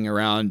revolving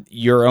around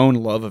your own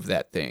love of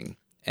that thing.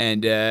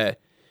 And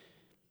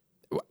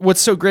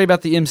what's so great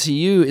about the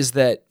MCU is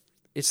that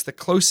it's the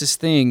closest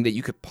thing that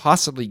you could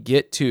possibly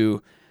get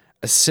to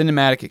a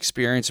cinematic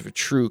experience of a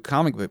true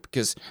comic book,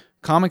 because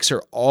comics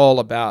are all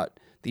about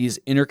these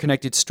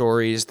interconnected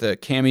stories, the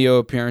cameo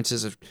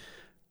appearances of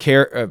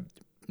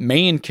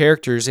main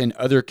characters in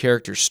other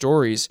characters'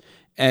 stories,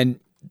 and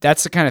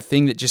that's the kind of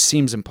thing that just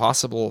seems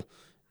impossible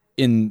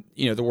in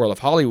the world of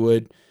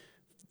Hollywood.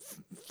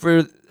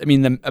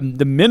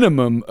 The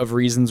minimum of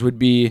reasons would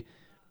be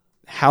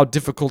how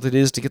difficult it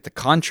is to get the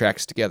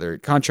contracts together,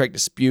 contract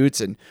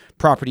disputes and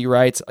property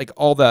rights, like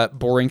all that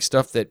boring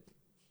stuff that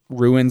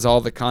ruins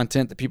all the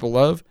content that people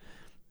love.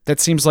 That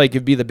seems like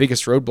it'd be the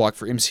biggest roadblock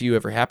for MCU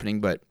ever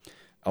happening, but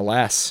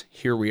alas,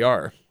 here we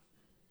are.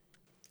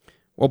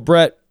 Well,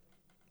 Brett,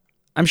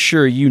 I'm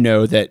sure you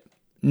know that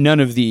none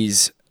of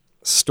these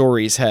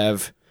stories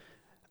have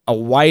a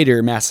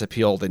wider mass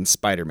appeal than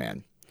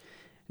Spider-Man.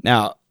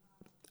 Now,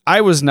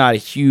 I was not a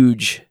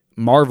huge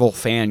Marvel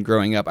fan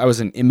growing up. I was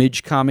an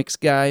Image Comics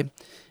guy.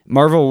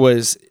 Marvel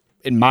was,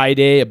 in my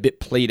day, a bit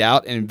played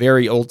out and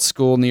very old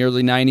school in the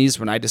early 90s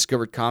when I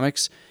discovered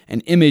comics.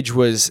 And Image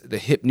was the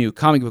hip new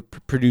comic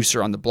book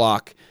producer on the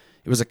block.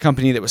 It was a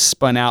company that was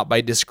spun out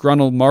by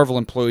disgruntled Marvel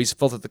employees who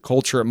felt that the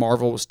culture at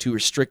Marvel was too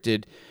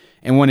restricted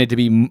and wanted to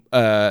be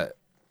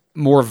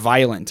more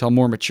violent, tell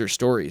more mature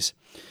stories.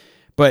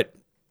 But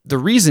the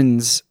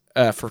reasons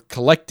for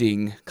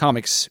collecting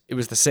comics, it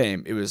was the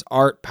same. It was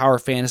art, power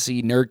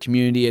fantasy, nerd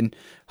community, and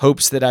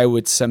hopes that I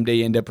would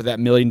someday end up with that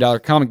 $1 million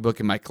comic book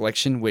in my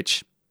collection,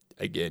 which,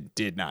 again,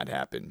 did not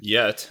happen.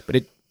 Yet.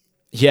 But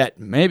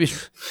maybe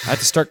I have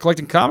to start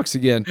collecting comics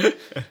again.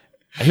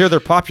 I hear they're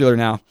popular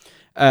now.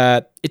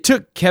 It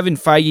took Kevin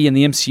Feige and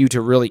the MCU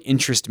to really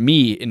interest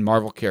me in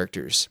Marvel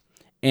characters.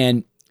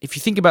 And if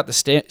you think about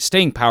the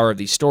staying power of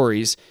these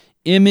stories,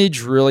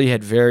 Image really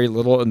had very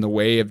little in the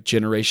way of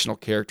generational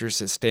characters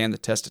that stand the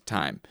test of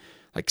time.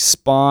 Like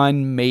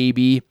Spawn,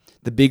 maybe.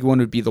 The big one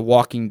would be The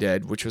Walking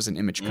Dead, which was an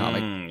Image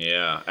comic.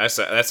 Yeah,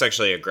 that's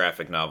actually a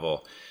graphic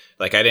novel.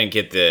 Like, I didn't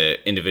get the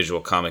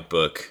individual comic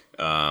book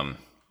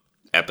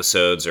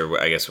episodes, or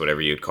I guess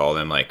whatever you'd call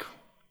them, like,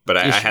 but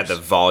I had the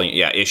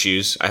volume,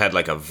 issues. I had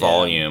like a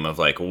volume of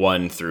like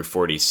 1 through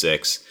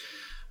 46.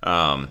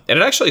 And it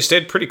actually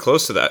stayed pretty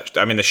close to that.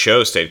 I mean, the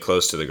show stayed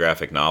close to the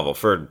graphic novel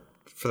for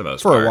the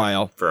most part.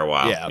 For a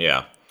while.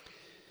 Yeah.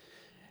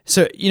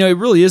 So, it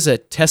really is a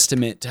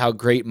testament to how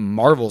great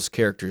Marvel's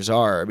characters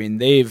are. I mean,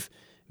 they've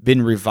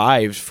been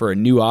revived for a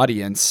new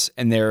audience,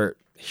 and they're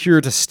here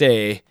to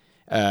stay.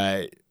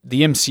 The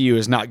MCU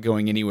is not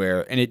going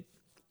anywhere, and it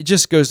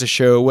just goes to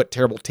show what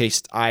terrible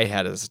taste I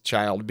had as a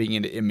child being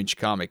into Image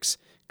Comics.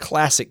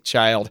 Classic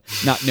child,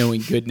 not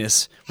knowing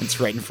goodness when it's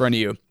right in front of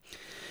you.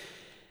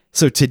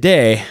 So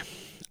today,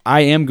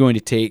 I am going to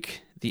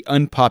take the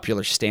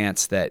unpopular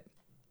stance that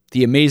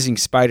The Amazing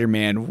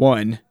Spider-Man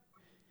 1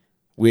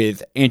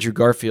 with Andrew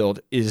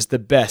Garfield is the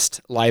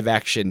best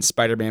live-action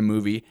Spider-Man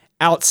movie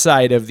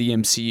outside of the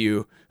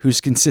MCU,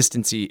 whose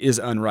consistency is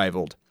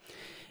unrivaled.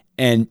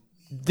 And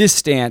this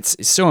stance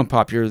is so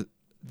unpopular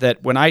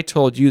that when I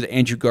told you that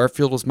Andrew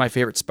Garfield was my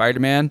favorite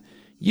Spider-Man,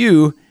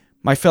 you,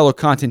 my fellow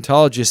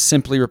contentologist,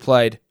 simply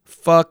replied,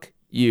 "Fuck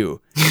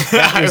you."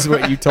 That is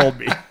what you told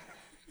me.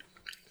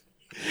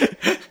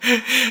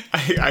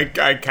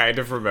 I kind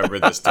of remember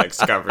this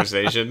text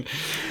conversation,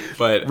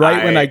 but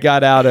when I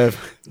got out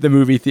of the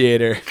movie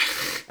theater,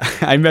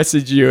 I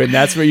messaged you, and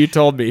that's what you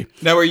told me.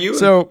 Now, are you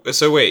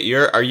wait?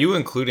 Are you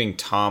including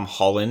Tom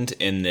Holland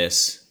in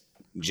this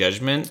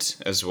judgment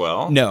as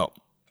well? No,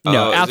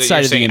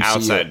 outside of the MCU.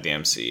 Outside the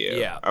MCU.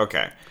 Yeah.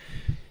 Okay.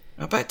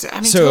 But I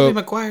mean, Tobey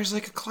Maguire's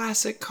like a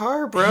classic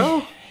car,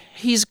 bro.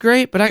 He's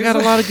great, but I got a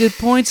lot of good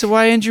points of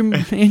why Andrew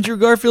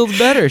Garfield's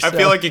better. So. I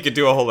feel like you could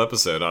do a whole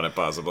episode on it,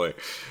 possibly.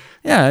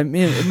 Yeah, I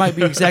mean, it might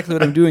be exactly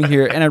what I'm doing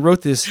here, and I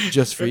wrote this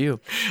just for you.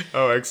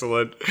 Oh,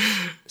 excellent.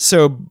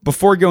 So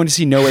before going to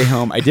see No Way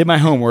Home, I did my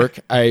homework.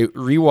 I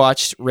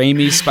rewatched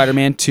Raimi's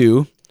Spider-Man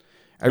 2.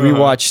 I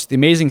rewatched The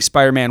Amazing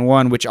Spider-Man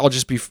 1, which I'll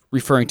just be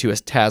referring to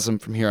as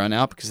TASM from here on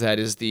out, because that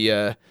is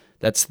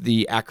that's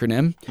the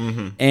acronym.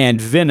 Mm-hmm.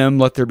 And Venom,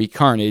 Let There Be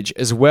Carnage,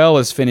 as well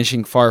as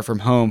finishing Far From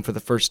Home for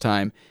the first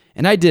time.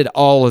 And I did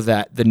all of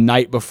that the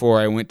night before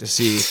I went to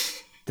see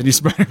the new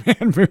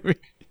Spider-Man movie.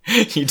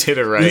 You did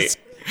it right. It's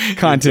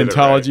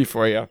contentology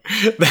for you.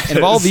 And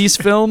of all these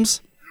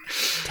films,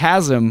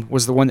 TASM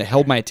was the one that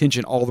held my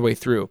attention all the way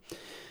through.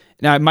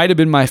 Now, it might have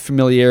been my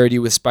familiarity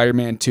with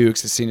Spider-Man 2,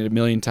 because I've seen it a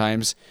million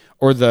times,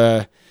 or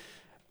the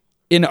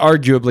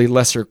inarguably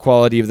lesser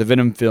quality of the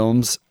Venom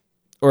films,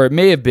 or it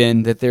may have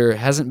been that there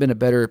hasn't been a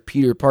better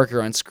Peter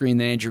Parker on screen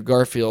than Andrew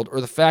Garfield, or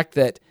the fact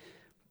that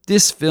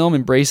this film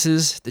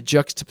embraces the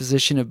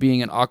juxtaposition of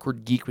being an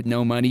awkward geek with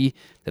no money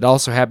that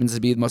also happens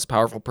to be the most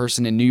powerful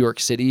person in New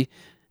York City,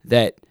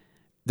 that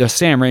the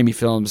Sam Raimi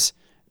films,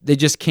 they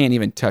just can't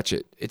even touch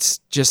it. It's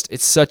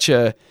such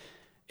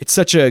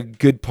a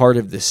good part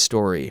of this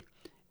story.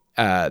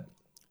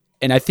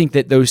 And I think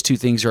that those two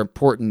things are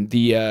important.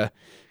 The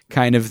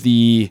kind of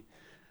the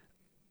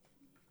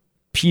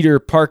Peter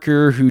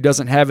Parker who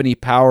doesn't have any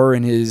power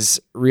in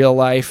his real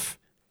life,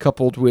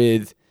 coupled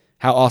with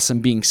how awesome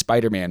being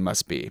Spider-Man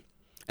must be.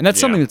 And that's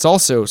something that's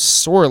also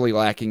sorely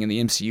lacking in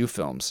the MCU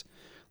films.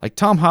 Like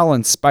Tom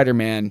Holland's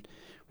Spider-Man,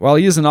 while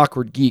he is an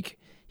awkward geek,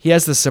 he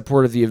has the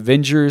support of the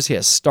Avengers, he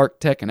has Stark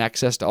Tech and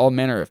access to all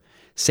manner of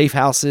safe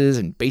houses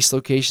and base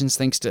locations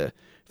thanks to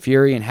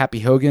Fury and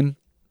Happy Hogan.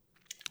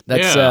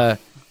 That's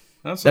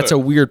a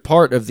weird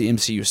part of the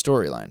MCU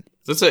storyline.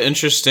 That's an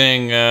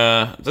interesting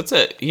that's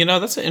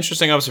an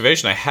interesting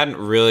observation. I hadn't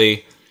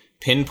really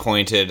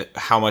pinpointed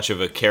how much of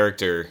a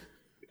character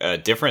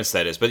difference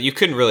that is, but you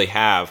couldn't really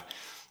have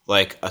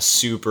like a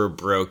super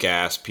broke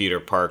ass Peter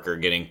Parker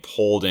getting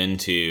pulled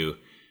into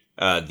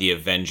the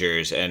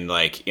Avengers, and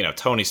like, you know,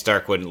 Tony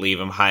Stark wouldn't leave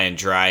him high and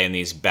dry in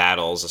these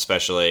battles,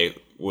 especially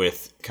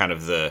with kind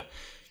of the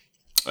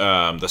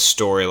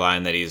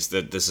storyline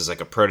that this is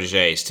like a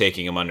protege. He's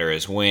taking him under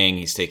his wing.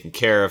 He's taking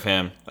care of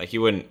him. Like he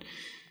wouldn't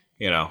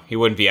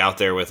be out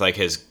there with like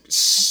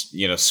his,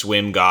 you know,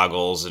 swim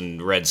goggles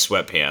and red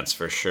sweatpants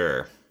for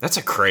sure. That's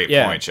a great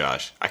point,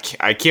 Josh.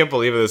 I can't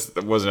believe this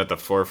wasn't at the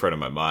forefront of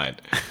my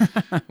mind.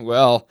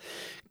 Well,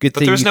 good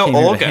thing there's you no came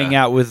here Olga. to hang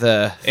out with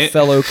a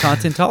fellow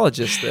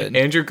contentologist then.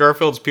 Andrew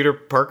Garfield's Peter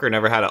Parker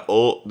never had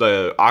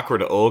the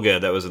awkward Olga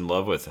that was in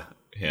love with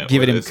him.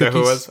 Giving him Is that who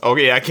it cookies? was? Oh,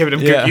 yeah, giving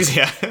him cookies,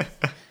 yeah.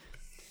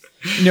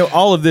 You know,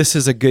 all of this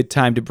is a good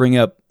time to bring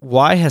up,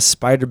 why has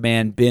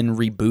Spider-Man been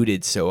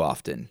rebooted so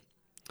often?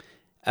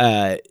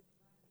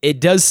 It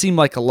does seem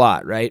like a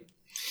lot, right?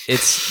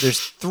 There's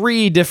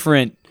 3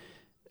 different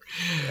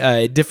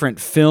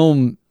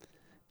film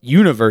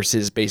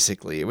universes,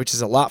 basically, which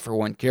is a lot for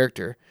one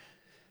character.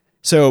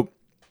 So,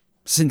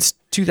 since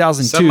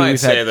 2002, Some might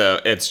say, though,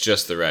 it's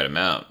just the right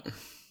amount.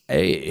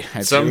 Hey,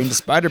 I've into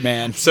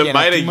Spider-Man. Some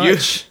might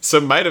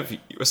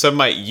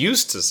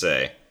used to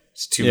say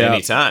it's too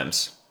many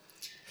times.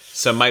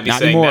 Some might be Not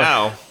saying anymore.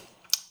 now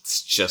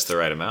it's just the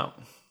right amount.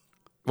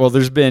 Well,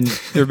 there have been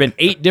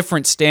 8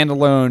 different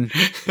standalone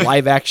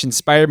live-action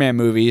Spider-Man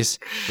movies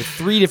with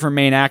 3 different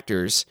main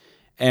actors,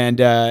 and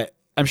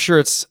I'm sure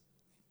it's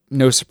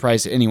no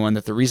surprise to anyone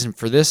that the reason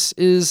for this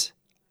is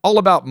all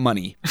about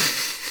money.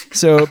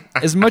 So,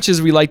 as much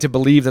as we like to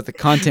believe that the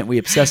content we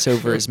obsess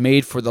over is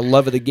made for the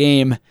love of the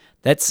game,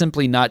 that's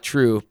simply not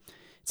true.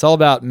 It's all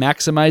about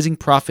maximizing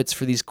profits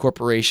for these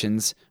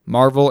corporations,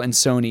 Marvel and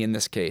Sony in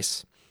this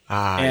case.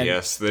 And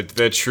Yes,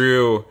 the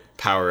true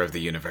power of the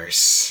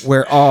universe.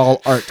 Where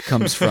all art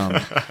comes from.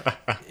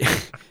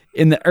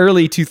 In the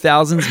early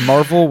 2000s,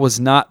 Marvel was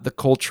not the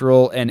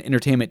cultural and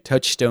entertainment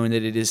touchstone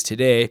that it is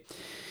today.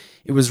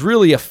 It was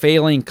really a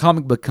failing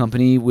comic book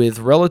company with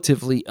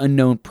relatively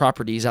unknown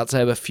properties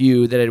outside of a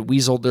few that had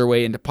weaseled their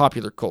way into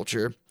popular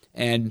culture.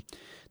 And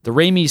the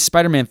Raimi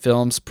Spider-Man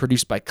films,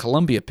 produced by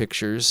Columbia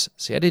Pictures,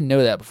 see, I didn't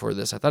know that before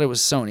this. I thought it was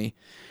Sony.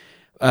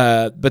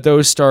 But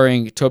those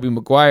starring Tobey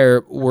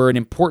Maguire were an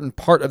important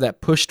part of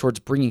that push towards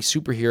bringing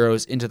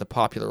superheroes into the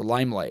popular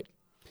limelight.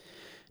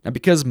 Now,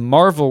 because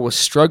Marvel was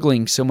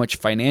struggling so much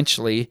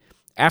financially,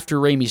 after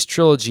Raimi's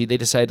trilogy, they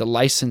decided to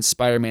license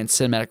Spider-Man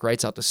cinematic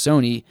rights out to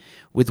Sony,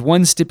 with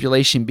one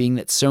stipulation being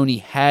that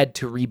Sony had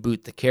to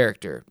reboot the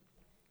character.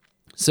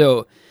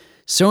 So,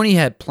 Sony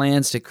had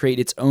plans to create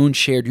its own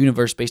shared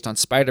universe based on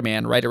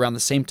Spider-Man right around the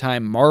same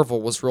time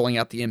Marvel was rolling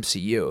out the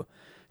MCU.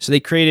 So they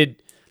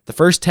created the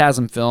first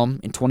TASM film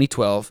in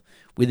 2012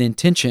 with the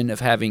intention of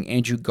having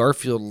Andrew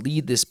Garfield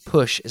lead this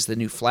push as the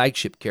new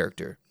flagship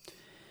character.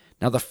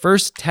 Now, the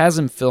first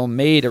TASM film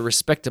made a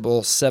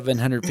respectable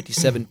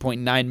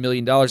 $757.9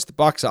 million at the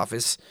box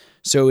office,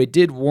 so it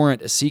did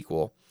warrant a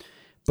sequel.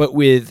 But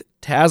with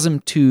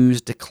TASM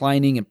 2's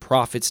declining in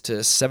profits to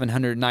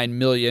 $709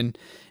 million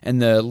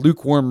and the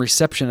lukewarm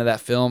reception of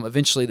that film,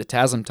 eventually the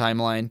TASM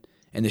timeline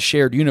and the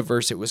shared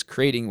universe it was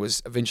creating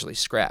was eventually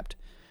scrapped.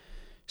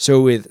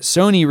 So with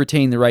Sony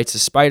retaining the rights to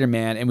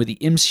Spider-Man and with the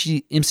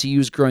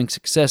MCU's growing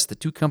success, the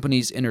two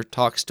companies enter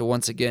talks to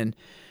once again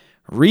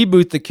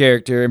reboot the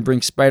character and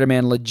bring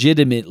Spider-Man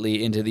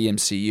legitimately into the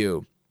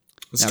MCU.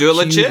 Let's do it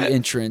legit. The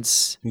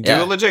entrance. Do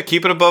it legit.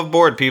 Keep it above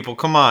board, people.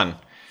 Come on.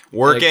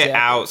 Work it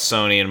out,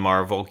 Sony and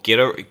Marvel. Get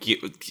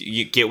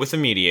with a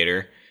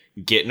mediator.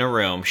 Get in a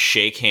room.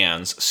 Shake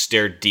hands.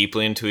 Stare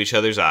deeply into each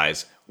other's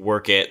eyes.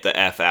 Work it the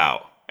F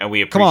out. And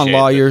we appreciate Come on,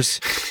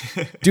 lawyers.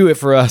 Do it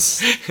for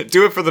us.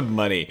 Do it for the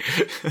money.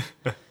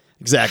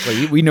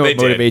 Exactly. We know what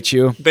motivates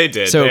you. They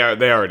did. So,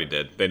 they already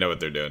did. They know what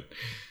they're doing.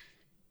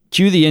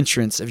 Cue the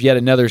entrance of yet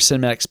another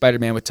cinematic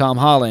Spider-Man with Tom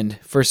Holland,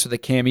 first with a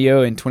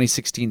cameo in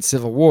 2016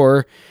 Civil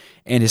War,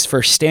 and his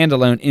first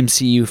standalone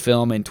MCU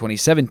film in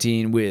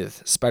 2017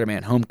 with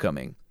Spider-Man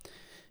Homecoming.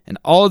 And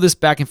all of this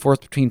back and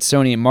forth between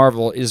Sony and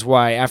Marvel is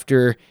why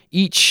after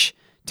each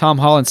Tom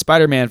Holland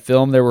Spider-Man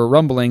film, there were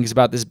rumblings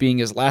about this being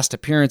his last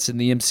appearance in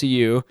the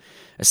MCU.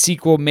 A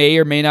sequel may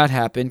or may not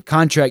happen,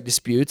 contract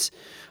disputes,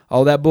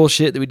 all that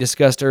bullshit that we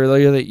discussed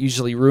earlier that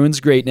usually ruins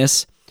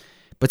greatness.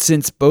 But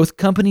since both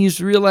companies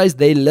realize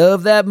they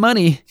love that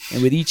money,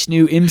 and with each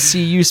new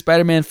MCU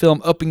Spider-Man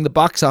film upping the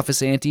box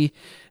office ante,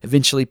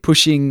 eventually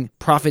pushing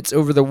profits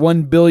over the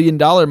 $1 billion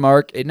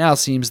mark, it now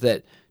seems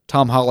that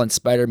Tom Holland's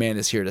Spider-Man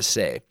is here to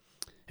stay.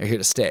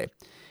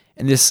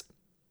 And this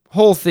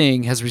whole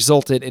thing has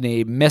resulted in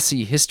a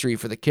messy history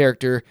for the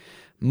character,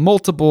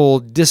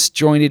 multiple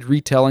disjointed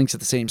retellings of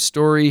the same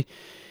story.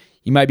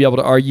 You might be able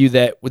to argue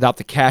that without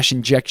the cash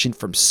injection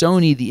from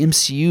Sony, the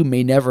MCU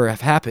may never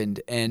have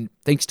happened. And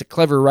thanks to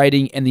clever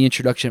writing and the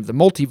introduction of the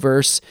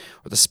multiverse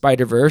or the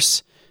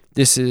Spider-Verse,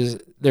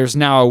 there's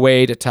now a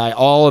way to tie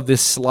all of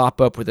this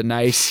slop up with a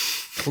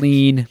nice,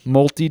 clean,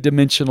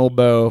 multi-dimensional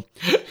bow.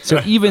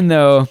 So even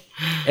though,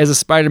 as a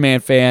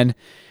Spider-Man fan,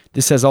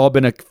 this has all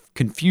been a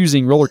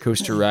confusing roller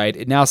coaster ride,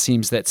 it now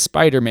seems that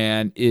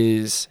Spider-Man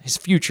his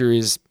future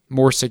is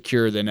more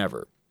secure than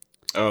ever.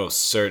 Oh,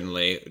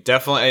 certainly.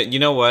 Definitely. You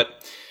know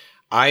what?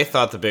 I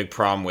thought the big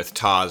problem with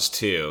TAS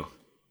too,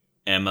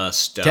 Emma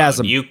Stone.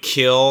 TASM. You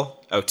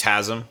kill... Oh,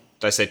 TASM.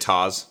 Did I say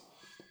TAS?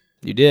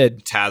 You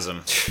did.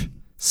 TASM.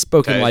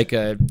 Spoken Okay. like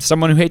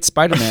someone who hates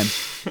Spider-Man.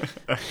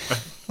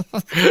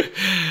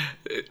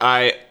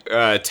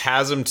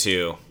 TASM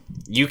 2.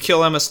 You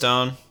kill Emma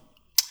Stone,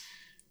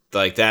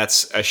 like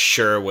that's a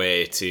sure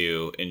way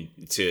to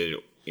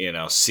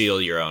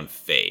seal your own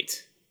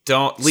fate.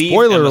 Don't leave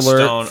Spoiler Emma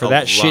alert Stone for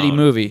that alone. shitty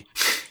movie.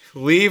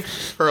 Leave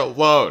her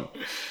alone.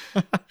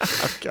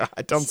 God,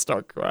 don't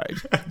start crying.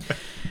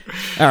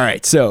 All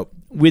right, so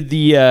with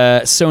the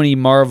Sony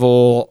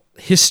Marvel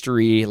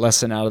history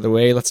lesson out of the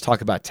way, let's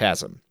talk about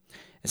TASM.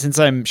 And since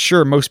I'm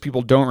sure most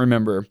people don't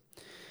remember,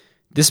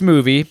 this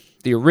movie,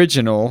 the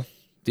original,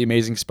 The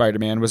Amazing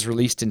Spider-Man, was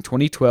released in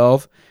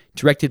 2012,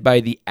 directed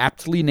by the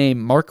aptly named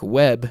Mark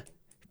Webb.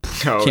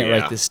 Can't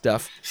write this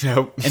stuff.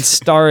 Nope. And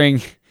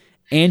starring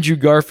Andrew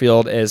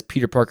Garfield as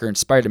Peter Parker and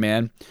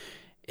Spider-Man.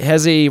 It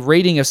has a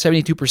rating of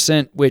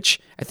 72%, which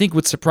I think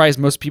would surprise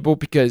most people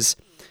because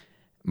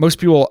most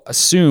people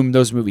assume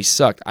those movies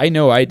sucked. I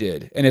know I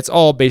did, and it's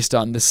all based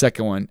on the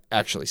second one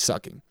actually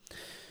sucking.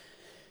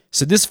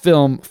 So this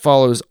film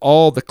follows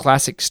all the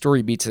classic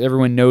story beats that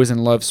everyone knows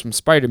and loves from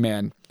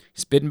Spider-Man.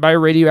 He's bitten by a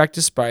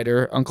radioactive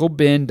spider, Uncle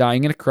Ben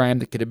dying in a crime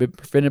that could have been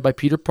prevented by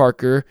Peter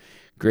Parker,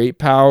 great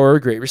power,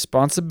 great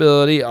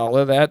responsibility, all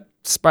of that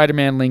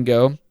Spider-Man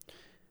lingo.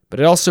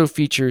 But it also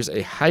features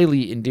a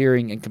highly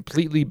endearing and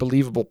completely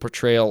believable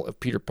portrayal of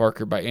Peter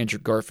Parker by Andrew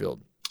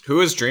Garfield.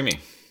 Who is dreamy?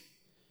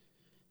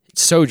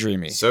 It's so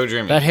dreamy. So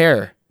dreamy. That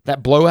hair,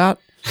 that blowout.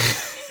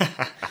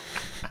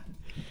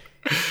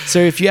 So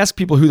if you ask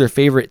people who their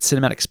favorite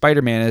cinematic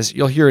Spider-Man is,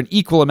 you'll hear an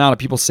equal amount of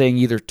people saying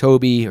either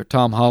Tobey or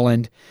Tom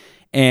Holland,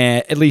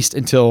 and at least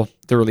until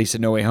the release of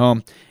No Way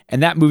Home.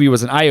 And that movie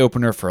was an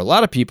eye-opener for a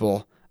lot of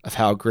people of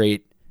how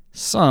great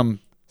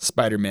some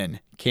Spider-Men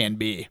can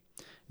be.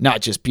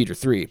 Not just Peter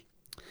 3.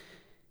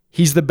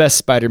 He's the best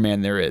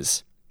Spider-Man there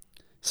is.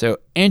 So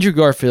Andrew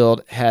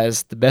Garfield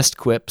has the best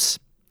quips.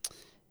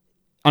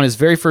 On his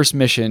very first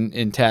mission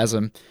in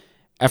TASM,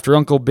 after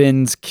Uncle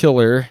Ben's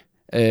killer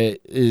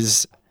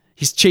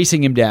he's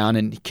chasing him down,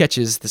 and he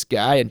catches this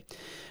guy, and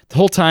the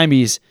whole time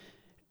he's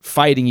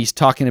fighting, he's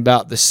talking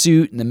about the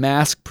suit and the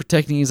mask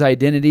protecting his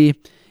identity,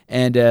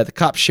 and the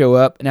cops show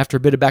up, and after a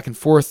bit of back and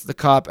forth, the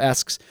cop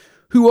asks,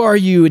 "Who are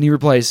you?" And he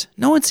replies,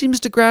 "No one seems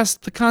to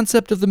grasp the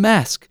concept of the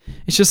mask."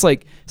 It's just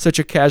like such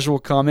a casual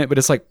comment, but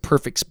it's like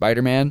perfect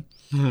Spider-Man.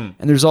 And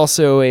there's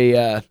also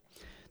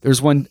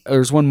there's one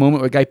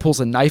moment where a guy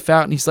pulls a knife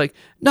out, and he's like,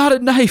 "Not a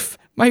knife,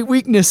 my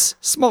weakness,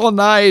 small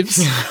knives."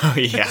 Oh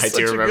yeah, I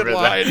do remember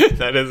that.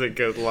 That is a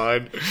good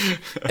line.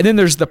 And then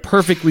there's the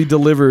perfectly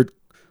delivered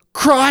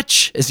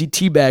crotch as he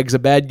teabags a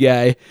bad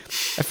guy.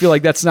 I feel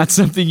like that's not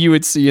something you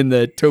would see in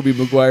the Tobey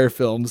Maguire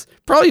films.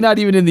 Probably not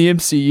even in the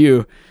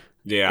MCU.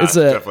 Yeah,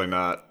 definitely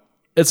not.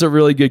 It's a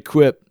really good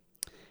quip.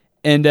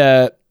 And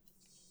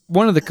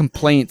one of the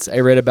complaints I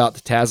read about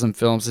the TASM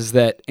films is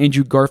that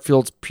Andrew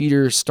Garfield's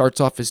Peter starts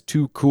off as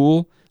too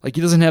cool. Like,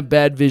 he doesn't have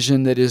bad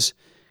vision that is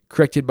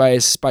corrected by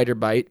his spider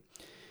bite.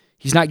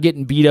 He's not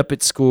getting beat up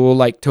at school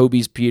like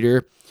Tobey's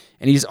Peter.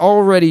 And he's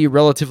already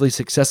relatively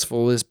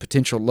successful as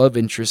potential love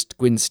interest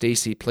Gwen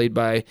Stacy, played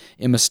by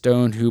Emma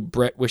Stone, who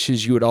Brett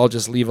wishes you would all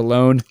just leave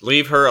alone.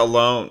 Leave her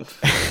alone.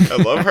 I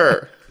love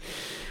her.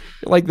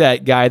 Like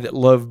that guy that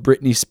loved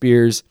Britney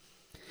Spears.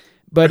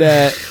 But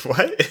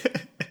What?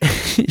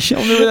 you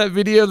remember that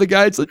video? The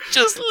guy's like,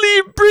 "Just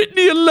leave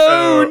Britney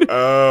alone."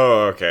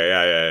 Oh, okay.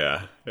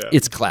 Yeah.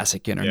 It's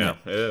classic internet.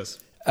 Yeah, it is.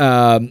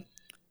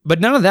 But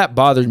none of that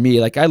bothered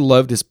me. Like, I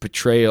loved his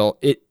portrayal.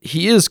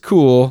 He is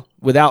cool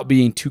without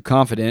being too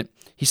confident.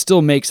 He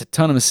still makes a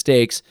ton of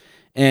mistakes,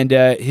 and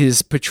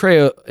his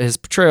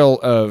portrayal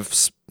of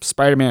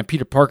Spider-Man,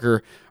 Peter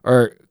Parker,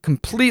 are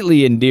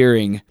completely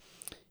endearing.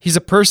 He's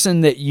a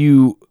person that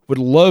you would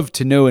love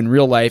to know in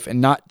real life,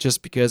 and not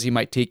just because he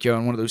might take you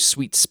on one of those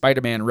sweet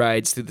Spider-Man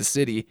rides through the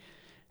city,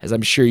 as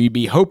I'm sure you'd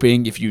be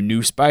hoping if you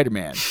knew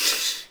Spider-Man.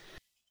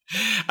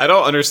 I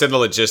don't understand the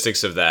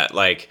logistics of that.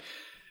 Like,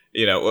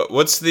 you know,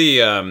 what's the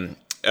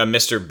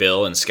Mr.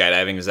 Bill in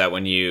skydiving? Is that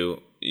when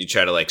you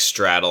try to like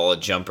straddle a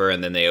jumper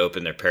and then they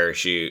open their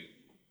parachute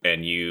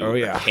and you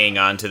hang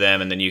on to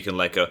them and then you can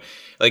let go?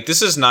 Like,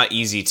 this is not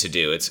easy to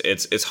do.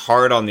 It's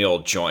hard on the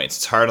old joints.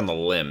 It's hard on the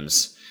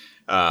limbs.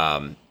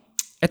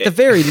 At the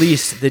very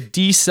least, the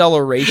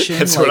deceleration.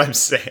 That's what I'm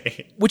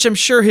saying. Which I'm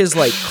sure his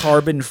like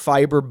carbon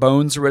fiber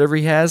bones or whatever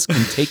he has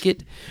can take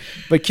it.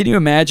 But can you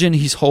imagine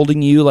he's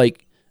holding you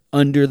like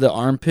under the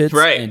armpits?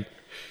 Right. And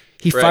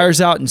he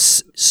fires out and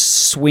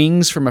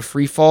swings from a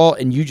free fall,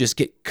 and you just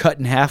get cut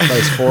in half by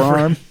his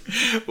forearm.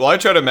 Well, I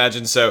try to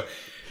imagine. So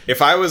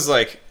if I was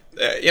like,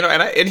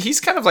 and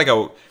he's kind of like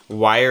a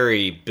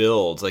wiry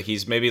build. Like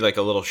he's maybe like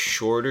a little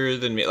shorter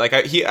than me. Like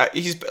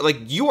he's like,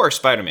 you are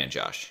Spider-Man,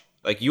 Josh.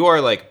 Like you are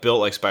like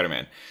built like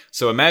Spider-Man.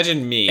 So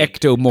imagine me,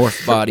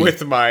 ectomorph body,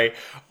 with my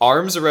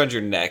arms around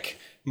your neck,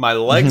 my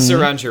legs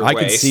around your waist.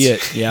 I can see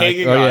it. Yeah.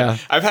 Hanging on. Yeah.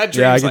 I've had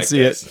dreams I can like see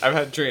this. it. I've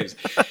had dreams.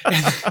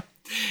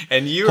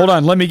 And you hold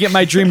on, let me get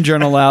my dream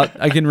journal out.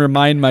 I can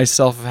remind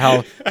myself of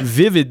how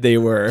vivid they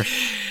were.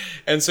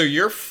 And so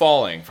you're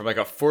falling from like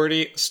a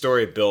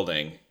 40-story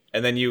building,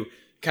 and then you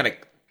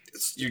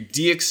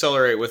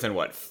deaccelerate within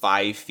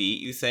 5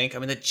 feet? You think? I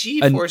mean, the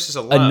G-forces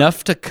alone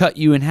enough to cut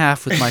you in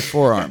half with my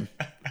forearm.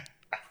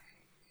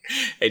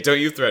 Hey, don't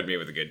you threaten me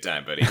with a good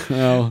time, buddy.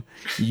 Oh,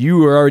 you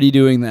were already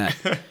doing that.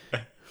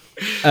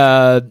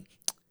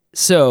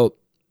 So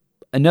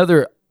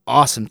another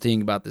awesome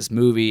thing about this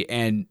movie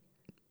and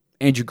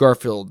Andrew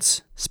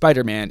Garfield's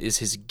Spider-Man is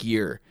his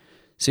gear.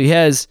 So he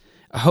has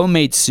a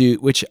homemade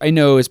suit, which I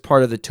know is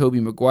part of the Tobey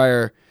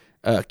Maguire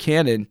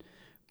canon,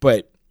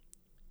 but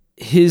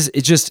he's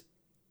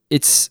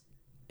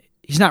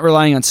not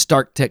relying on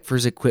Stark Tech for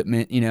his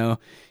equipment.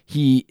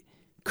 He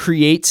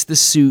creates the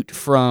suit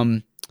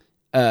from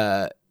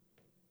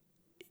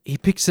he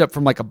picks it up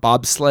from like a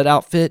bobsled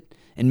outfit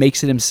and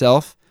makes it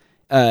himself.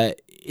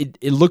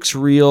 It looks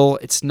real.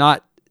 It's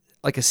not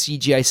like a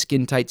CGI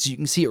skin tight, so you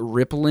can see it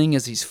rippling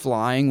as he's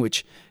flying,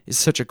 which is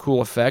such a cool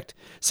effect.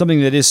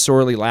 Something that is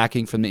sorely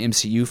lacking from the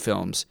MCU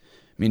films.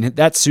 I mean,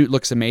 that suit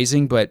looks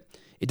amazing, but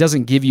it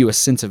doesn't give you a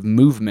sense of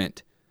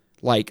movement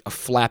like a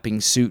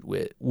flapping suit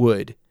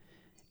would.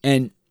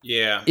 And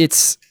yeah,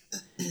 it's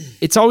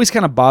always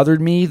kind of bothered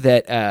me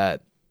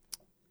that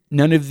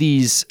none of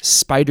these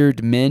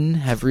spidered men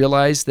have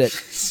realized that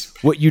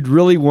what you'd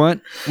really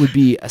want would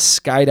be a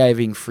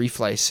skydiving free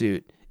fly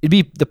suit. It'd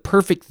be the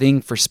perfect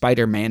thing for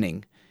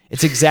Spider-Manning.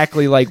 It's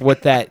exactly like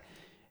what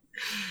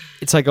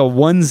it's like a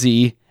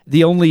onesie.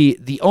 The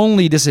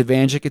only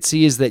disadvantage I could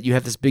see is that you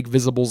have this big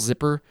visible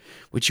zipper,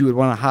 which you would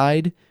want to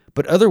hide.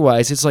 But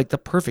otherwise, it's like the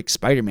perfect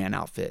Spider-Man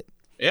outfit.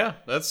 Yeah,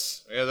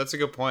 that's a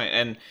good point.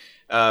 And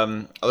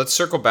let's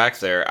circle back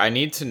there. I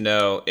need to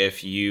know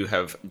if you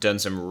have done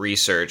some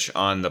research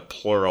on the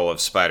plural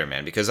of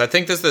Spider-Man, because I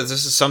think this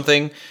is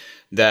something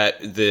that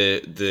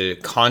the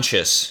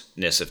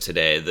consciousness of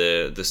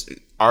today,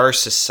 our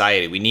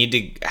society, we need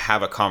to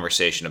have a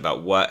conversation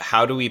about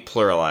how do we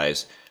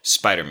pluralize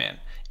Spider-Man?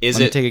 Let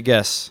me take a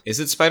guess. Is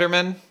it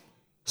Spider-Man?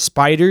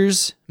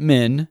 Spiders,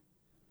 men,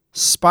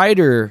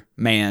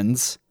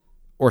 Spider-Mans,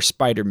 or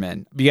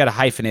Spider-Men. You got to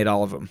hyphenate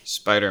all of them.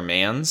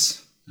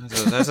 Spider-Mans?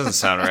 That doesn't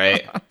sound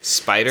right.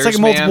 Spiders, it's like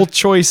a multiple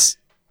choice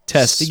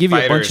test. They give you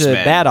a bunch of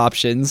bad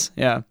options.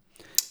 Yeah.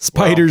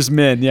 Spiders,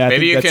 men. Yeah.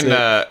 Maybe you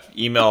can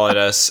email at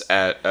us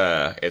at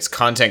it's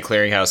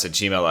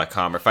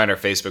contentclearinghouse@gmail.com, or find our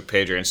Facebook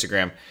page or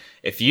Instagram.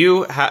 If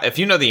you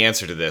know the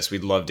answer to this,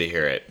 we'd love to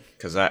hear it,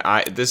 because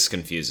this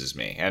confuses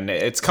me, and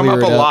it's come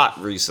up a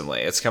lot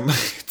recently. It's come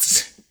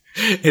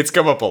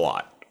up a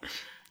lot.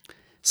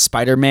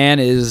 Spider-Man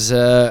is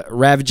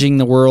ravaging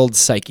the world's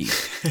psyche.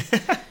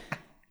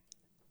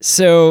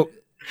 So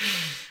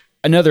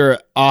another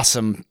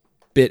awesome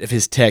bit of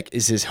his tech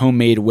is his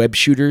homemade web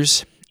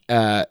shooters.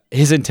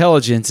 His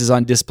intelligence is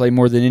on display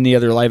more than any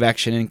other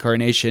live-action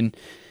incarnation.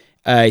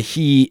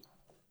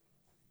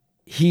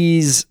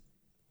 He's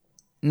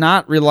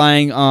not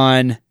relying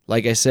on,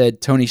 like I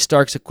said, Tony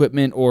Stark's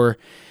equipment or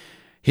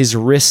his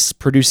wrists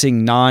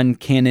producing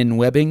non-canon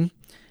webbing.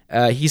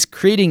 He's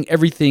creating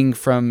everything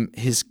from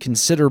his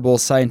considerable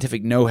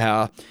scientific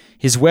know-how.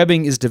 His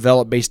webbing is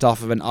developed based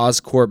off of an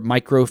Oscorp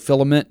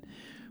microfilament,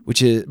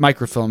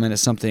 microfilament is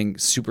something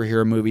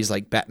superhero movies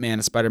like Batman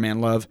and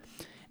Spider-Man love.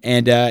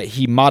 And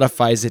he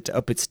modifies it to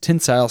up its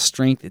tensile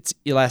strength, its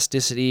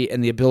elasticity,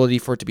 and the ability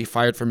for it to be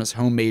fired from his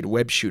homemade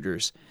web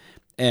shooters.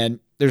 And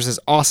there's this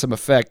awesome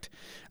effect,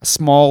 a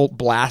small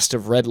blast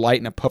of red light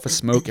and a puff of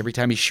smoke every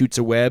time he shoots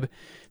a web.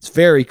 It's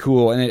very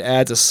cool, and it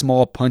adds a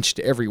small punch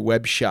to every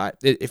web shot.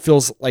 It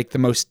feels like the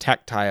most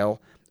tactile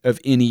of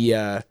any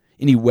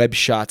web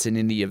shots in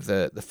any of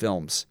the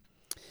films.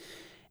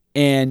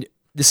 And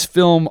this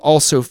film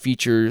also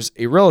features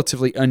a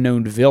relatively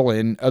unknown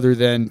villain, other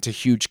than to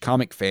huge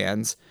comic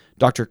fans,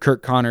 Dr.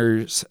 Kirk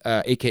Connors,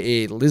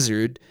 a.k.a.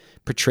 Lizard,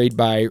 portrayed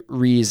by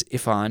Rhys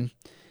Ifan.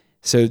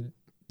 So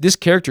this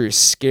character is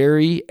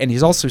scary, and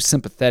he's also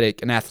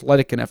sympathetic and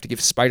athletic enough to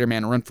give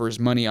Spider-Man a run for his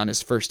money on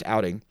his first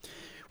outing,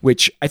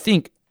 which I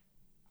think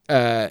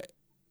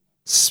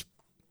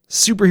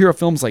superhero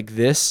films like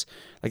this,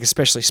 like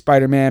especially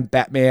Spider-Man,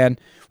 Batman,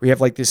 where you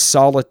have like this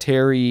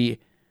solitary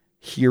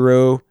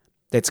hero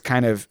that's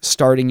kind of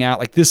starting out.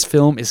 Like this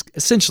film is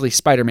essentially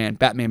Spider-Man,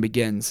 Batman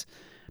Begins.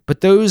 But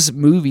those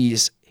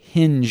movies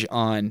hinge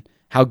on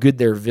how good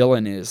their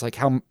villain is, like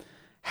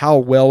how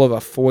well of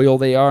a foil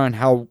they are and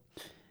how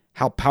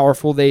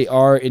powerful they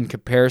are in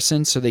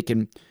comparison, so they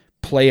can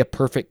play a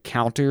perfect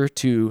counter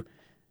to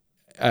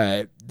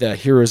the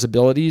hero's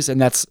abilities. And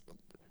that's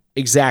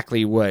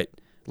exactly what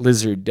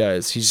Lizard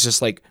does. He's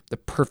just like the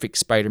perfect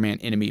Spider-Man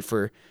enemy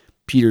for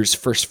Peter's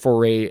first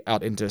foray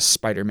out into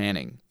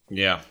Spider-Manning.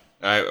 Yeah.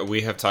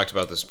 We have talked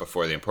about this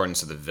before, the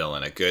importance of the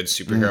villain. A good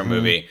superhero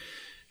movie,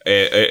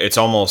 it's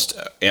almost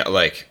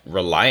like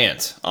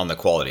reliant on the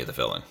quality of the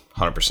villain.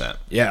 100%.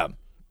 Yeah.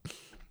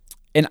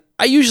 And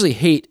I usually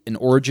hate an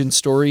origin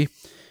story,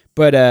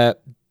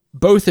 but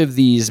both of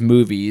these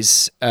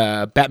movies,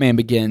 Batman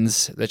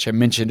Begins, which I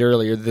mentioned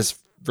earlier, this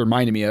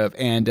reminded me of,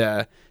 and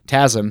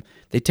TASM,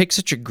 they take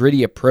such a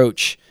gritty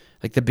approach.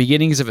 Like the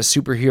beginnings of a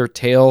superhero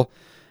tale,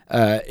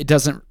 it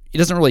doesn't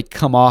really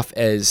come off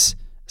as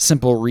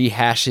simple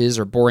rehashes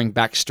or boring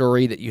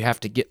backstory that you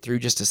have to get through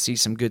just to see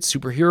some good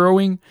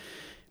superheroing.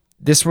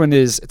 This one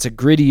it's a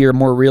grittier,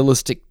 more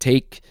realistic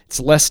take. It's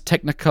less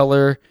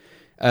technicolor.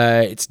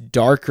 It's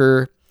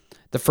darker.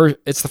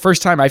 It's the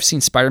first time I've seen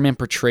Spider-Man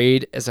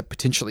portrayed as a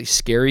potentially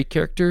scary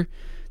character.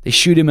 They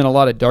shoot him in a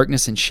lot of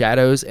darkness and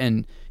shadows,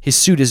 and his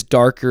suit is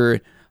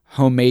darker,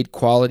 homemade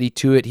quality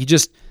to it. He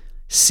just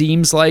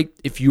seems like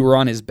if you were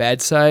on his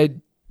bad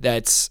side,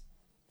 that's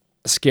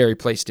a scary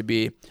place to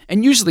be.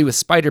 And usually with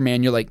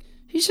Spider-Man, you're like,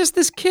 he's just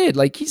this kid.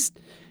 Like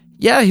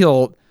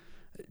he'll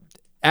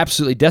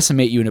absolutely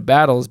decimate you in a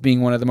battle as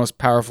being one of the most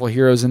powerful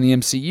heroes in the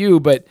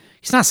MCU, but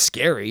he's not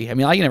scary. I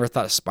mean, I never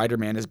thought of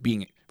Spider-Man as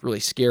being really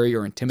scary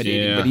or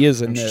intimidating, but he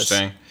is in this.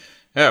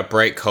 Yeah,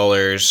 bright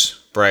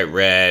colors, bright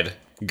red,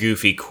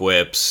 goofy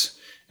quips,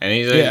 and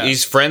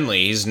he's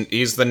friendly.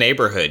 He's the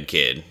neighborhood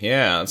kid.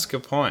 Yeah, that's a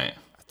good point.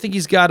 I think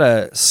he's got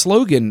a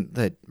slogan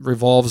that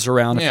revolves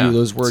around a few of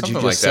those words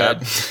you just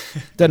said.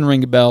 Doesn't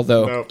ring a bell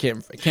though. Nope.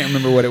 I can't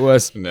remember what it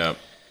was. No.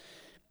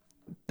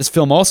 This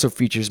film also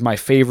features my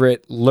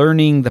favorite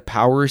learning the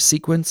powers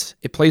sequence.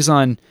 It plays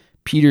on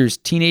Peter's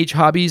teenage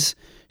hobbies,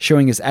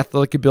 showing his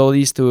athletic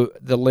abilities through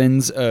the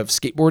lens of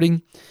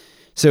skateboarding.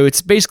 So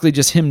it's basically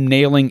just him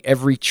nailing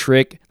every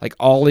trick, like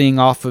ollieing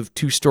off of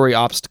 2-story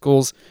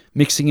obstacles,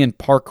 mixing in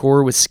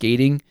parkour with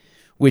skating,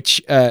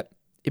 which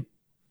it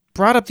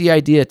brought up the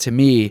idea to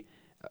me,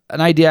 an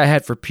idea I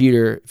had for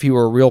Peter if he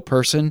were a real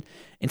person.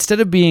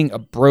 Instead of being a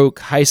broke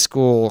high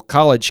school,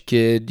 college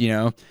kid,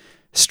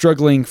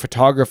 struggling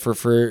photographer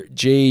for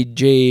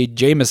J.J.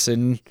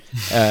 Jameson,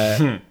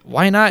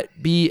 why not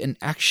be an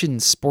action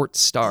sports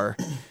star?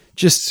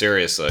 Just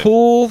seriously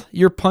pull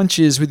your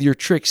punches with your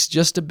tricks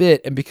just a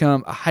bit and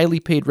become a highly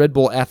paid Red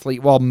Bull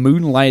athlete while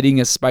moonlighting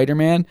as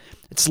Spider-Man.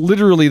 It's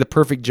literally the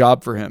perfect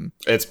job for him.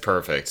 It's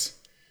perfect.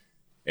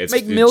 It's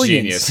make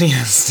millions. Genius.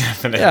 Yes,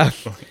 definitely. Yeah.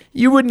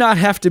 You would not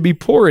have to be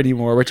poor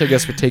anymore, which I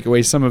guess would take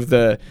away some of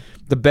the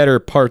better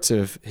parts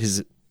of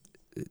his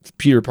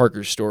Peter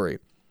Parker story.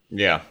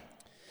 Yeah.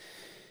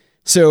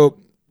 So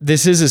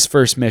this is his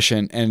first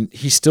mission, and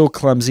he's still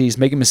clumsy. He's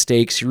making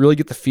mistakes. You really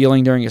get the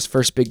feeling during his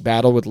first big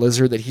battle with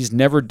Lizard that he's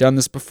never done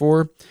this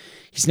before.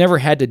 He's never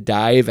had to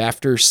dive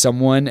after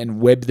someone and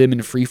web them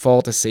in free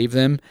fall to save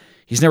them.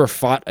 He's never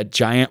fought a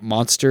giant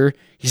monster.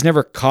 He's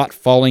never caught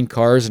falling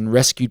cars and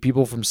rescued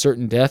people from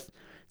certain death.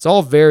 It's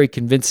all very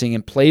convincing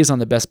and plays on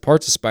the best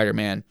parts of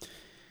Spider-Man.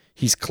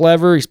 He's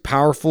clever, he's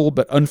powerful,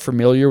 but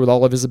unfamiliar with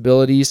all of his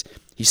abilities.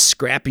 He's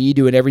scrappy,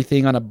 doing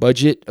everything on a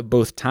budget of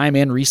both time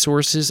and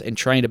resources and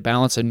trying to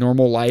balance a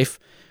normal life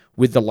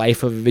with the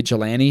life of a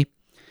vigilante.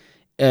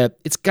 And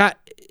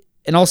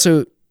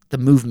also the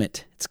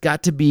movement. It's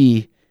got to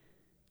be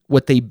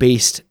what they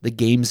based the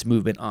game's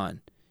movement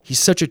on. He's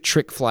such a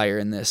trick flyer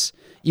in this.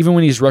 Even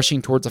when he's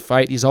rushing towards a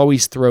fight, he's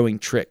always throwing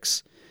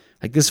tricks.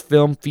 Like this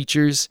film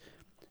features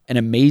an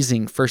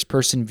amazing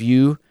first-person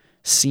view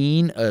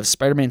scene of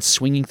Spider-Man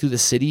swinging through the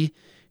city.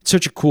 It's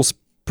such a cool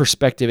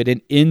perspective.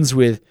 It ends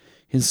with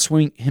him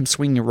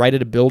swinging right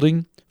at a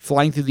building,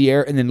 flying through the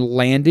air, and then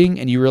landing,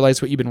 and you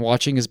realize what you've been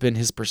watching has been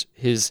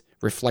his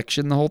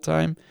reflection the whole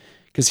time,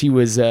 because he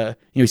was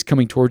he's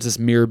coming towards this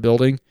mirror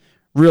building.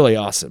 Really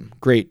awesome,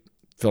 great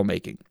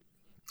filmmaking.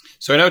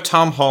 So I know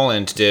Tom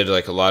Holland did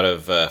like a lot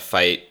of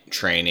fight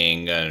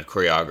training and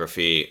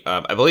choreography.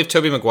 I believe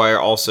Tobey Maguire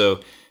also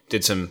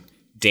did some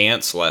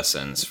dance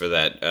lessons for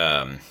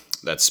that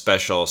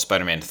special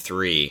Spider-Man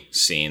 3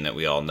 scene that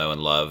we all know and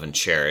love and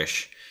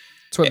cherish.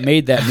 That's what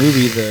made that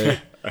movie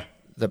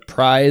the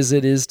prize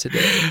it is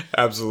today.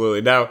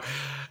 Absolutely. Now,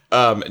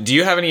 do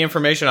you have any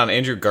information on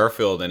Andrew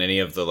Garfield and any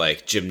of the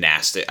like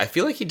gymnastics? I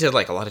feel like he did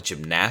like a lot of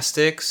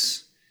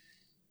gymnastics.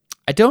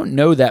 I don't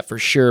know that for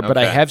sure, but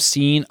I have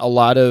seen a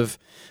lot of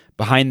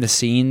behind the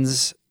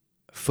scenes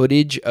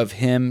footage of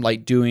him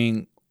like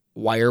doing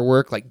wire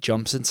work, like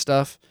jumps and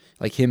stuff,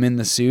 like him in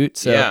the suit.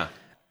 So yeah.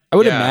 I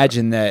would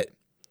imagine that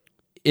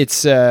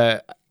it's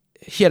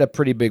he had a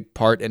pretty big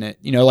part in it.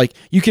 Like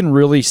you can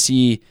really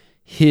see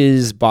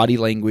his body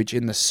language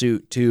in the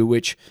suit too,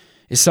 which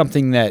is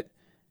something that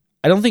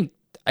I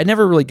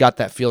never really got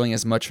that feeling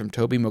as much from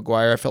Tobey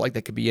Maguire. I felt like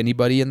that could be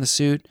anybody in the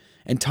suit.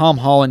 And Tom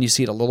Holland, you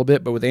see it a little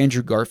bit, but with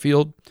Andrew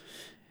Garfield,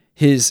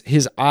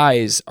 his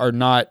eyes are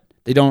not,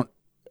 they don't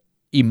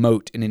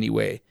emote in any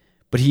way,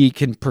 but he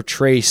can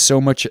portray so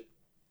much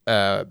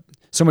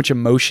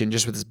emotion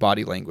just with his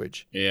body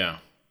language. Yeah.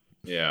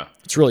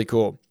 It's really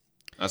cool.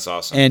 That's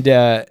awesome.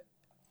 And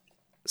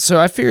so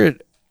I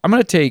figured I'm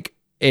going to take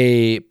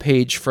a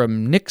page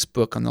from Nick's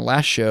book on the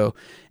last show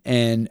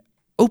and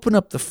open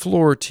up the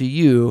floor to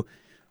you,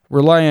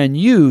 rely on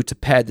you to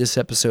pad this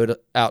episode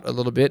out a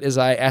little bit as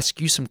I ask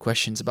you some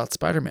questions about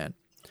Spider-Man.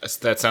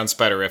 That sounds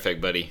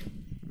spiderific, buddy.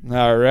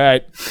 All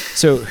right.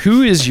 So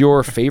who is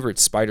your favorite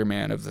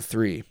Spider-Man of the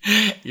three?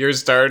 You're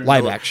starting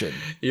live action.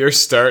 You're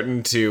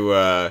starting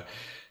to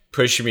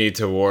push me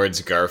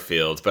towards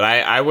Garfield, but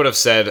I would have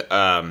said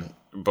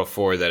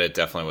before that it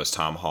definitely was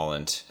Tom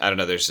Holland. I don't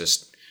know.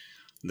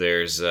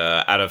 There's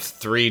out of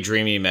three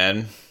dreamy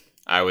men,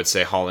 I would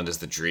say Holland is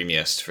the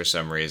dreamiest for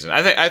some reason.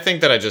 I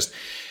think that I just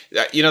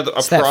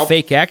that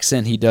fake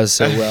accent he does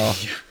so well.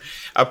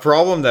 A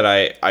problem that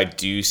I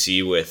do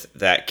see with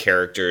that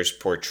character's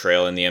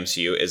portrayal in the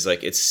MCU is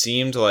like it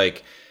seemed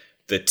like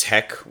the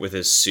tech with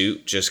his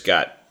suit just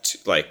got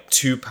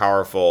too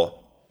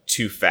powerful,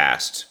 too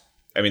fast.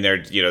 I mean, they're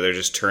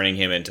just turning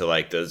him into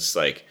like this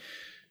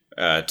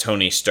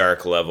Tony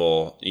Stark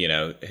level.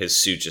 His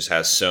suit just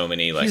has so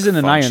many he's in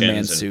an Iron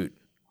Man suit.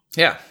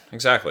 Yeah,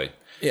 exactly.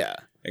 Yeah,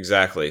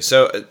 exactly.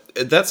 So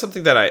that's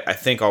something that I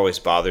think always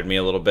bothered me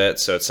a little bit.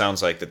 So it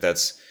sounds like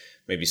that's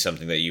maybe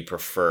something that you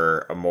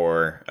prefer, a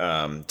more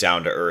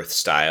down to earth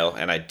style.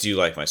 And I do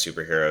like my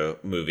superhero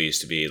movies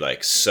to be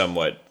like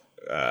somewhat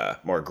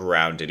more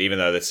grounded, even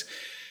though that's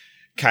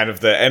kind of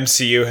the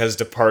MCU has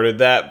departed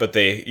that, but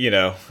they,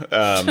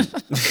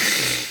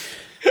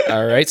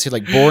 all right, so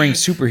like boring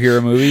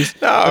superhero movies.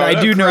 No, but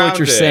I do know what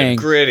you're saying.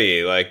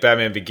 Gritty, like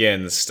Batman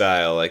Begins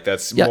style. Like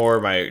that's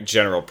more my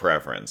general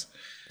preference.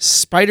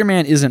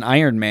 Spider-Man is an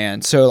Iron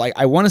Man, so like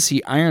I want to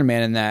see Iron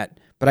Man in that,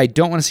 but I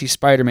don't want to see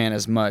Spider-Man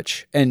as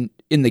much. And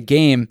in the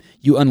game,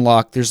 you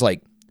unlock, there's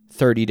like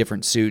 30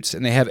 different suits,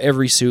 and they have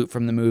every suit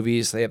from the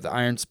movies. They have the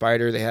Iron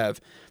Spider, they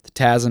have the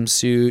TASM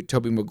suit,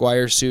 Tobey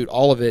Maguire suit,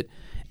 all of it.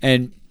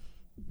 And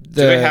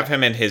do they have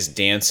him in his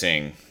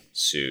dancing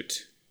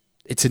suit?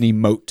 It's an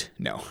emote.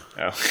 No.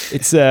 Oh.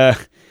 It's I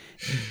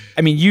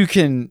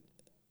mean,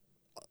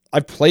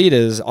 I've played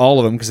as all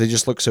of them because they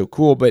just look so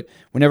cool, but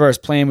whenever I was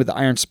playing with the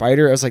Iron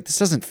Spider, I was like, this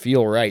doesn't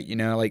feel right,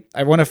 Like,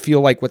 I want to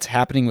feel like what's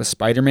happening with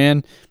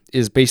Spider-Man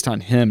is based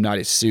on him, not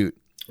his suit.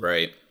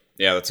 Right.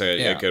 Yeah, that's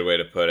a good way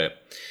to put it.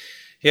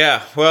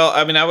 Yeah, well,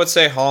 I mean, I would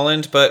say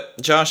Holland,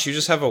 but Josh, you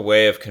just have a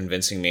way of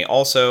convincing me.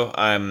 Also,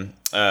 I'm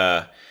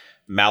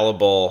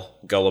malleable,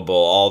 gullible,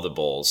 all the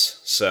bulls.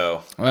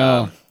 So,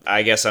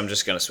 I guess I'm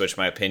just going to switch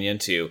my opinion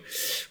to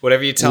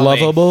whatever you tell me.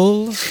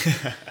 Lovable.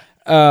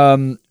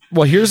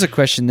 Well, here's a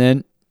question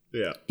then.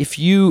 Yeah. If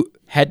you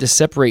had to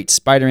separate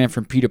Spider-Man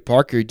from Peter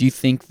Parker, do you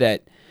think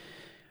that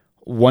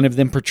one of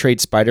them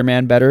portrayed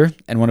Spider-Man better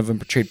and one of them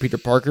portrayed Peter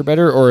Parker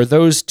better? Or are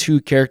those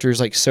two characters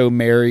like so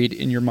married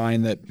in your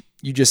mind that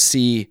you just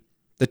see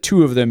the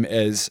two of them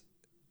as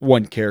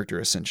one character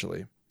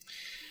essentially?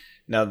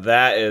 Now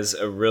that is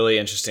a really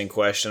interesting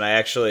question. I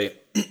actually,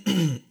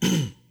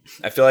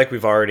 I feel like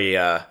we've already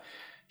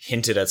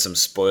hinted at some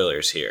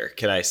spoilers here.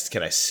 Can I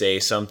say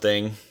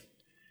something?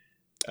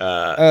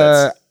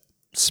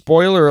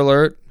 Spoiler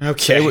alert.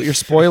 Okay. Say what you're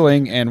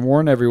spoiling and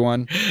warn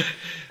everyone.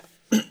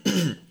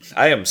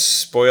 I am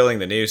spoiling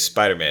the new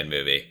Spider-Man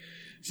movie.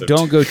 So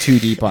don't go too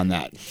deep on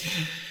that.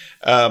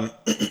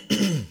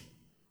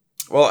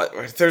 Well,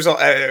 there's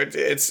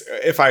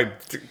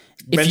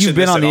if you've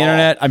been on the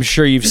internet, I'm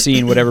sure you've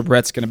seen whatever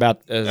Brett's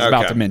about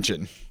to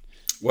mention.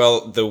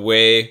 Well, the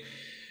way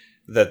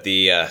that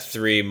the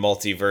three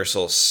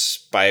multiversal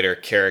spider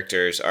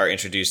characters are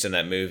introduced in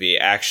that movie,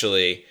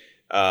 actually,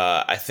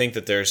 I think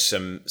that there's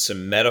some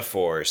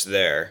metaphors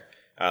there,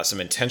 some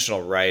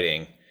intentional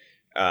writing.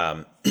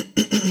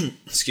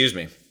 Excuse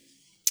me.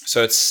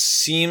 So it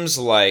seems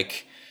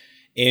like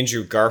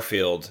Andrew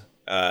Garfield,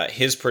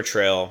 his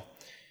portrayal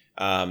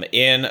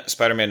in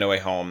Spider-Man No Way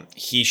Home,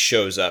 he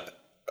shows up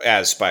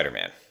as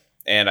Spider-Man.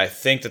 And I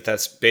think that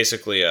that's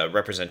basically a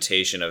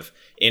representation of,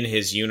 in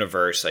his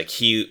universe, like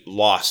he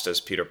lost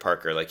as Peter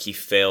Parker, like he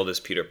failed as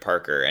Peter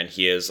Parker, and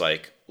he is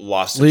like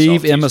lost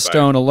himself. Leave Emma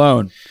Stone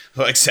alone.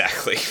 Well,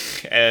 exactly.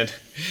 And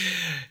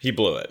he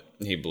blew it.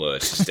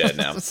 She's dead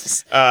now.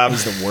 He's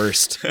the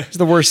worst. He's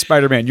the worst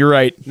Spider-Man. You're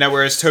right. Now,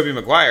 whereas Tobey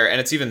Maguire,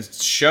 and it's even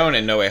shown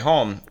in No Way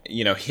Home,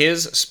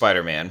 his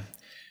Spider-Man,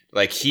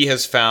 like he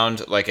has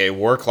found like a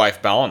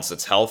work-life balance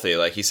that's healthy.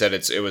 Like he said,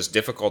 it was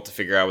difficult to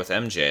figure out with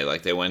MJ.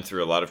 Like they went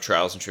through a lot of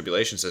trials and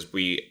tribulations as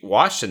we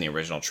watched in the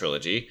original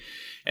trilogy.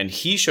 And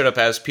he showed up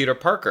as Peter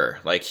Parker.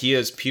 Like he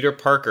is Peter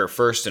Parker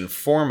first and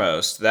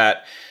foremost.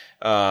 That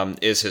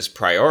is his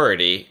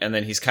priority. And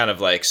then he's kind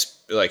of like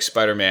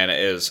Spider-Man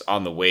is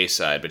on the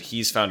wayside, but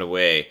he's found a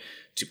way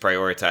to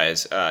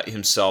prioritize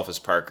himself as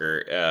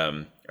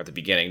Parker at the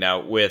beginning. Now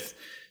with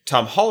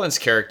Tom Holland's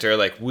character,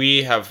 like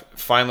we have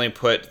finally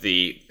put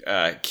the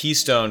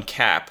keystone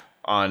cap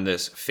on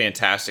this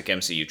fantastic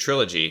MCU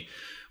trilogy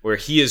where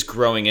he is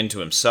growing into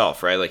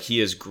himself, right? Like he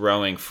is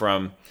growing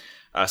from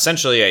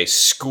essentially a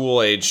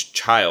school-age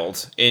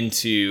child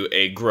into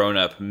a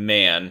grown-up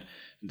man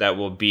that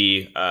will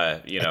be,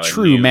 a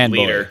true man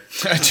leader.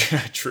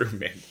 A true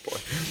man boy.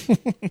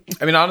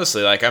 I mean,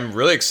 honestly, like, I'm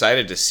really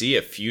excited to see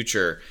a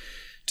future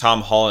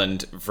Tom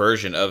Holland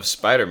version of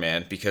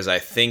Spider-Man, because I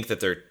think that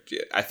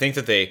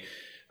they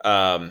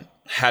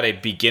had a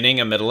beginning,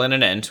 a middle, and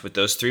an end with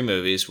those 3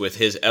 movies, with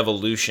his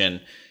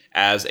evolution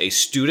as a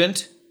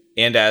student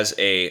and as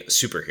a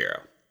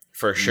superhero,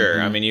 for sure.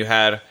 Mm-hmm. I mean, you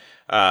had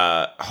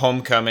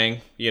Homecoming,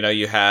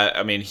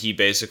 he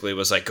basically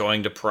was like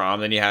going to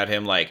prom. Then you had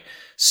him like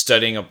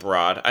studying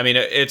abroad. I mean,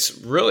 it's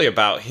really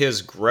about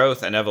his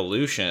growth and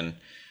evolution.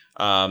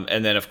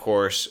 And then, of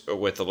course,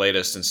 with the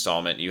latest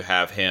installment, you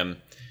have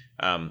him,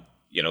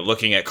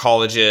 looking at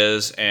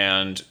colleges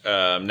and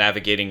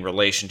navigating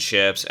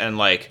relationships and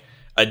like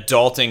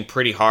adulting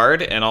pretty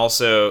hard, and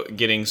also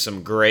getting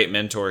some great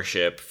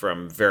mentorship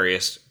from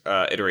various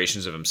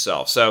iterations of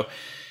himself. So,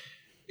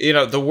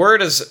 the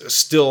word is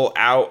still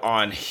out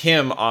on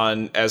him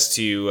as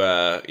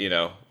to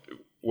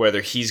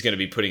whether he's going to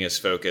be putting his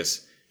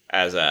focus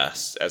as a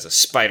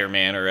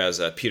Spider-Man or as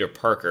a Peter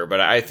Parker.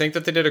 But I think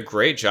that they did a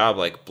great job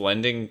like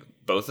blending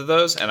both of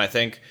those, and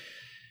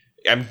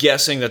I'm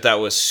guessing that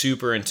was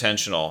super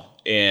intentional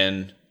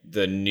in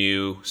the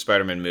new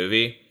Spider-Man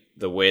movie,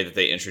 the way that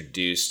they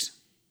introduced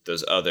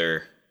those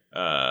other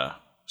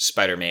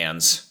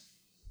Spider-Mans.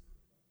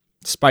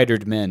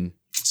 Spidered men.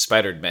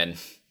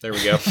 There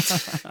we go.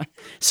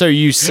 So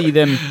you see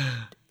them,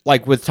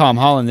 like with Tom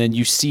Holland, then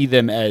you see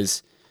them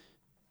as,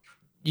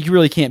 you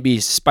really can't be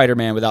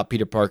Spider-Man without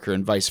Peter Parker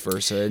and vice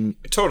versa. And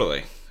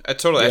Totally. I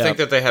think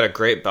that they had a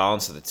great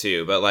balance of the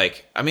two. But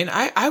like, I mean,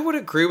 I would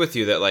agree with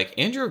you that like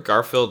Andrew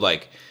Garfield,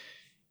 like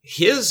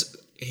his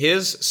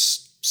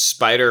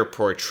Spider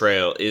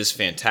portrayal is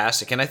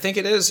fantastic, and I think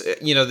it is.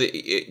 Me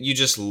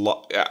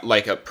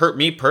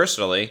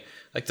personally,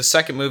 like the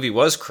second movie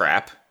was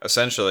crap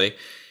essentially,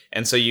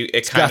 and so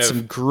it's got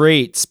some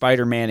great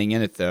Spider-Manning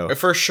in it though.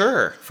 For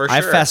sure.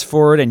 I fast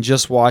forward and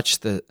just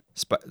watched the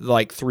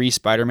 3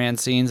 Spider-Man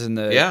scenes in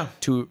the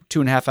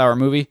 2.5 hour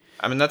movie.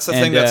 I mean, that's the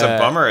thing that's a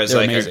bummer is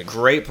like amazing. A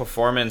great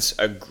performance,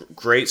 a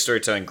great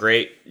storytelling,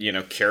 great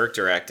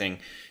character acting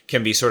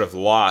can be sort of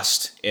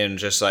lost in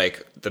just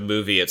like the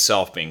movie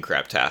itself being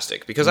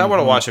craptastic, because I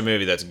want to watch a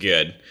movie that's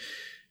good.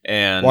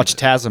 And watch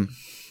TASM.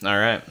 All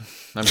right,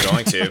 I'm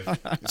going to.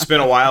 It's been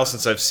a while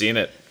since I've seen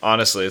it.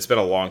 Honestly, it's been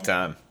a long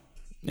time.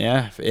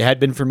 Yeah, it had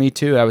been for me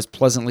too. I was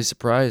pleasantly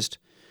surprised.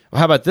 Well,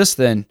 how about this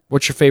then?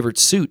 What's your favorite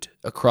suit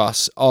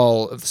across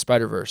all of the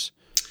Spider-Verse?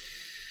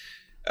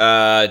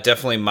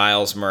 Definitely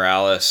Miles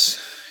Morales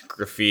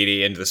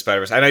graffiti into the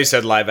Spider-Verse. I know you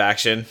said live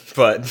action,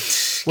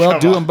 but well,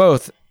 do them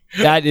both.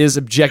 That is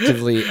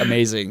objectively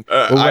amazing.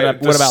 What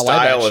about live style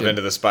action? of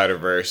Into the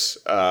Spider-Verse,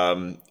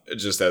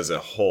 just as a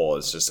whole,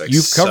 it's just like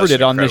you've covered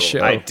it on this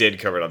show. I did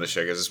cover it on the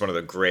show because it's one of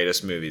the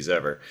greatest movies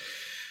ever.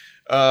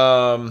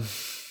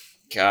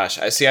 Gosh,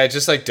 I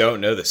just like don't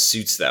know the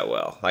suits that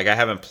well. Like I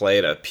haven't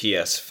played a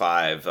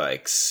PS5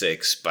 like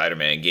 6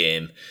 Spider-Man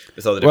game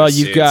with all the different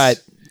suits. You've got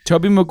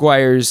Tobey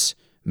Maguire's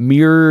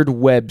mirrored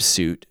web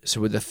suit,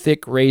 so with the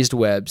thick raised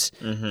webs.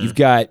 Mm-hmm. You've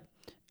got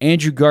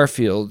Andrew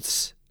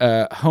Garfield's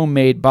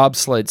homemade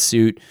bobsled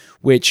suit,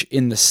 which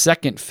in the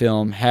second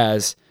film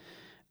has,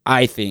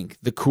 I think,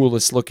 the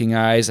coolest looking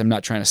eyes. I'm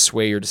not trying to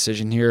sway your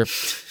decision here,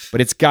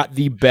 but it's got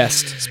the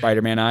best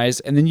Spider-Man eyes.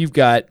 And then you've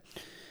got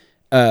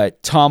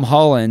Tom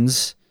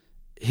Holland's,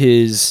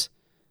 his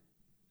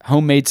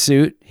homemade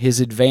suit, his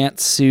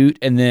advanced suit,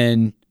 and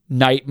then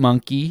Night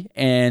Monkey,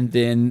 and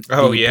then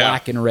the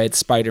black and red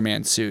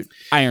Spider-Man suit.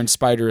 Iron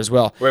Spider as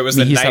well. Wait, was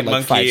the Night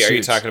Monkey, are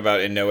you talking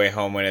about in No Way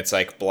Home when it's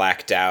like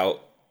blacked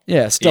out?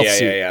 Yeah, stealth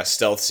suit. Yeah,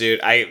 stealth suit.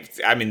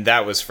 I mean,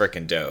 that was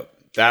freaking dope.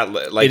 That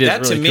really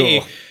to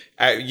me,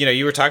 cool.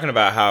 You were talking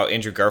about how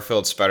Andrew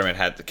Garfield's Spider-Man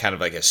had kind of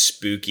like a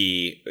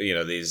spooky,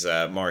 these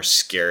more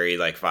scary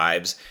like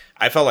vibes.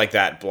 I felt like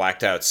that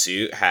blacked out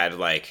suit had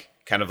like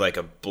kind of like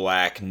a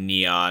black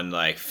neon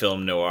like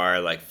film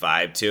noir like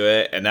vibe to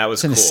it, and that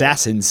was an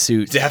assassin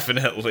suit.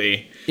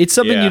 Definitely, it's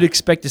something you'd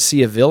expect to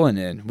see a villain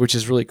in, which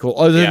is really cool.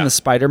 Other than the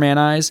Spider-Man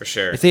eyes, for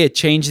sure. If they had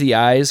changed the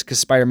eyes, because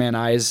Spider-Man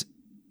eyes,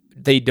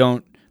 they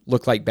don't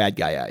look like bad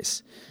guy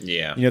eyes.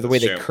 Yeah, the way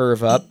they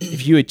curve up.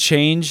 If you had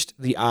changed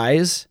the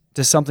eyes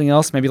to something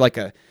else, maybe like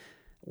a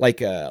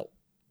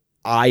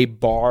eye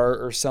bar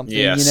or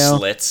something,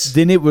 slits,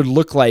 then it would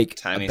look like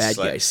tiny a bad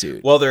slit. guy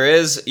suit. Well, there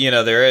is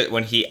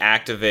when he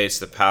activates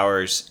the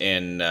powers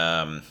in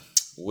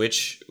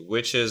which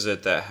is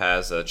it that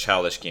has a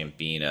Childish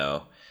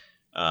Gambino?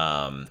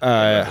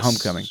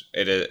 Homecoming.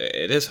 It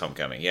is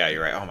Homecoming. Yeah,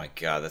 you're right. Oh my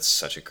god, that's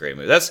such a great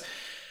movie. That's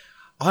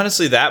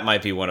honestly, that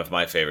might be one of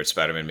my favorite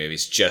Spider-Man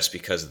movies just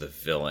because of the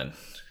villain.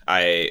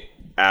 I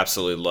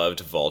absolutely loved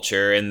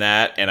Vulture in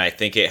that, and I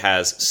think it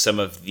has some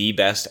of the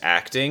best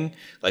acting.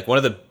 Like one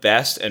of the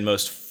best and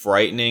most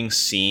frightening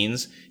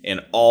scenes in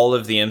all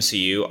of the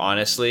MCU,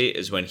 honestly,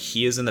 is when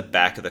he is in the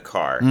back of the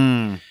car.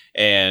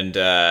 And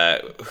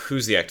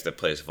who's the actor that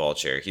plays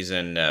Vulture? He's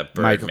in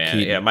Birdman. Michael Keaton.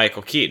 Yeah,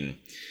 Michael Keaton.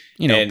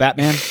 You know, And-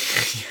 Batman,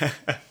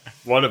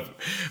 one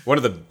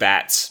of the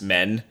Bats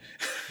men,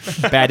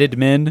 batted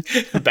men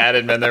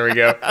batted men. There we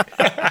go.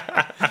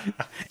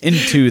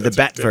 into the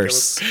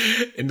Batverse.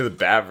 Into the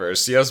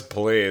Batverse. Yes,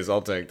 please.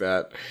 I'll take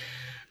that.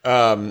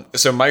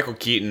 So Michael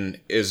Keaton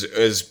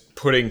is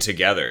putting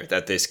together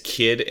that this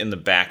kid in the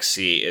back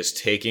seat is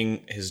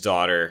taking his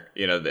daughter,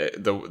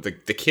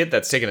 the kid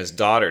that's taking his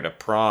daughter to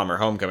prom or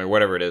homecoming,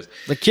 whatever it is.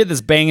 The kid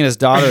that's banging his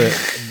daughter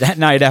that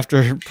night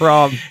after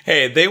prom.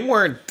 Hey, they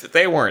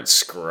weren't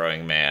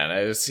screwing,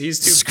 man. He's too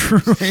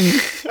Screwing.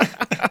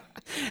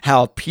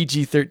 How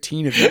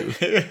PG-13 of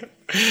you.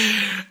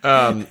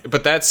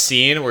 But that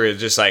scene where it's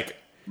just like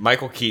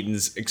Michael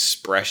Keaton's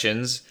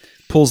expressions.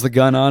 Pulls the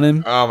gun on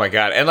him. Oh my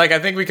god! And like I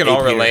think we can all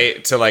Peter.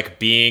 relate to like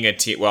being a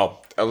teen.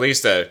 Well, at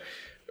least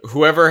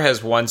whoever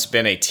has once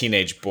been a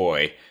teenage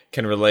boy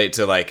can relate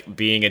to like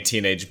being a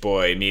teenage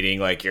boy, meeting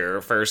like your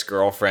first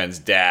girlfriend's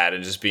dad,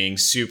 and just being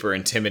super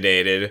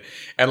intimidated.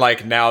 And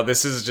like now,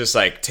 this is just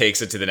like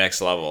takes it to the next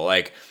level.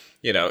 Like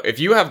if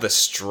you have the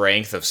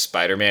strength of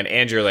Spider-Man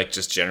and you're like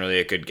just generally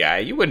a good guy,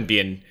 you wouldn't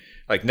be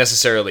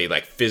necessarily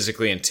like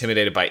physically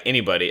intimidated by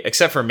anybody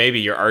except for maybe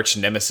your arch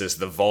nemesis,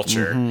 the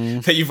Vulture,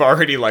 that you've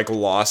already like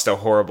lost a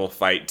horrible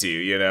fight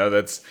to.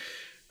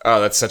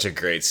 That's such a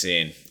great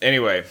scene.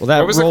 Anyway, Well, that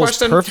what was the rolls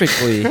question?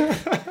 perfectly.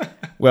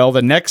 Well,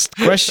 the next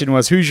question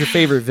was, who's your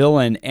favorite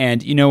villain?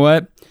 And you know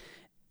what?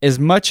 As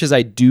much as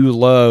I do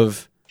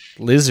love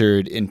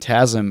Lizard in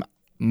TASM,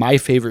 my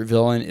favorite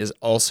villain is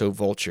also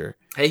Vulture.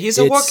 Hey, he's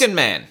a working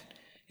man.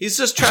 He's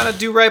just trying to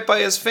do right by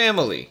his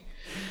family.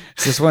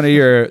 Is this one of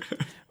your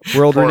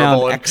world-renowned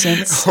Horrible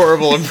accents?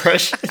 Horrible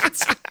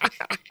impressions.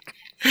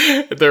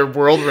 They're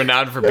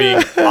world-renowned for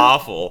being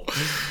awful.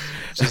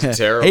 Just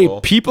terrible.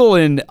 Hey, people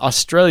in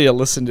Australia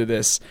listen to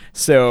this,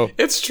 so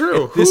It's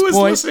true. Who this is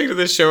point- listening to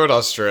this show in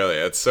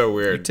Australia? It's so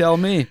weird. tell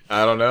me.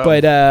 I don't know.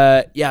 But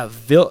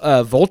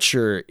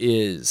Vulture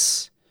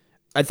is.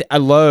 I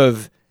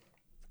love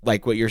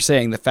like what you're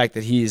saying. The fact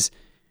that he's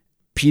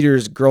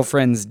Peter's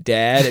girlfriend's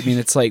dad. I mean,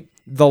 it's like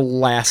the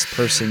last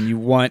person you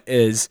want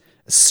is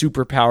a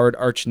super-powered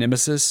arch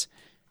nemesis.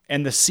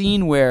 And the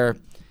scene where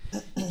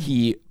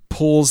he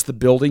pulls the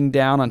building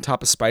down on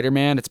top of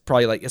Spider-Man,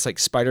 it's like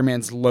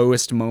Spider-Man's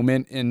lowest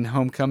moment in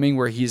Homecoming,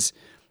 where he's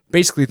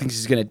basically thinks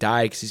he's gonna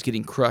die because he's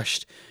getting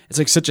crushed. It's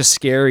like such a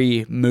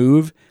scary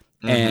move,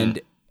 and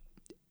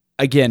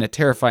again, a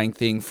terrifying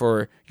thing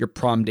for your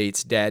prom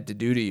date's dad to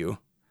do to you.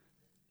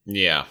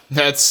 Yeah,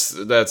 that's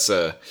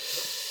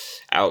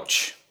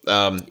ouch.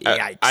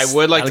 Yikes. I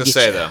would like That'll to get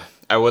say you. though.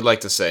 I would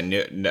like to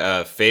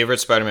say favorite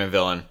Spider-Man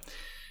villain.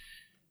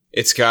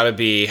 It's got to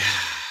be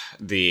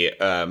the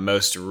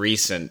most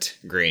recent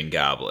Green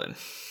Goblin.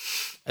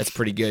 That's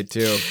pretty good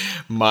too.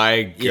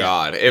 My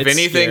God, if it's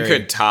anything scary.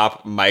 could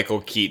top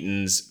Michael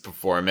Keaton's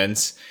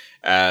performance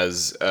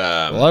as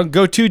Well, I don't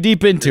go too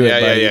deep into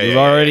it, buddy. We've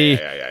already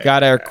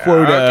got our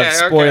quota of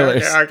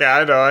spoilers. Okay,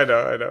 I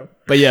know.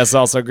 But yes,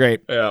 also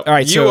great. Yeah. All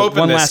right, you so opened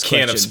one this last can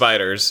question. of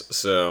spiders,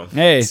 so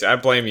Hey. I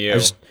blame you.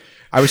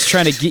 I was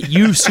trying to get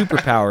you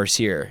superpowers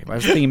here. I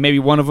was thinking maybe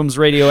one of them's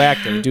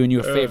radioactive, doing you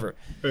a favor.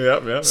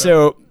 Yep.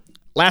 So,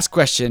 last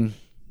question.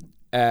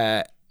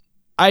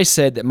 I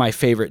said that my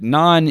favorite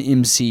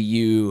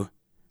non-MCU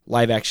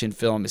live-action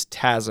film is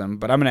TASM,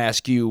 but I'm going to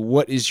ask you,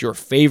 what is your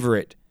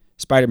favorite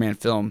Spider-Man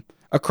film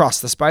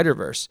across the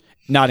Spider-Verse,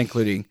 not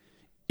including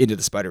Into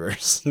the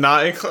Spider-Verse? Oh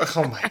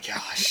my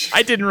gosh.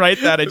 I didn't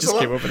write that. I just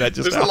came up with that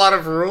just There's now. a lot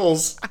of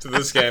rules to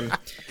this game.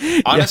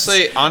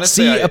 Honestly,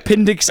 See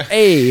Appendix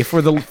A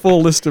for the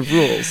full list of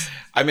rules.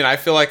 I mean, I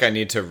feel like I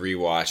need to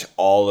rewatch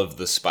all of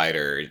the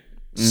spidered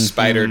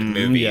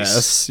movies.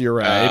 Yes, you're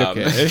right.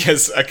 Okay.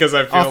 Because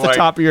I feel Off the like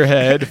top of your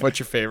head, what's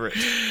your favorite?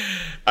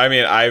 I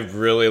mean, I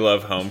really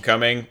love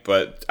Homecoming,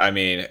 but I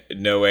mean,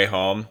 No Way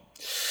Home.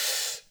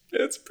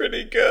 It's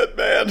pretty good,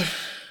 man.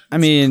 I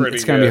mean, pretty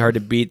it's going to be good. hard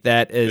to beat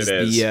that as It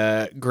is.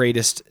 the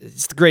greatest.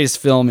 It's the greatest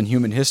film in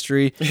human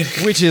history,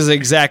 which is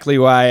exactly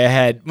why I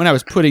had, when I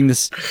was putting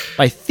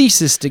my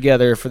thesis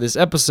together for this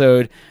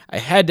episode, I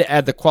had to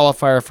add the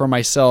qualifier for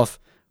myself: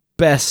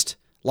 best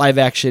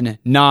live-action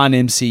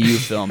non-MCU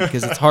film,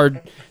 because it's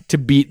hard to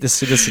beat the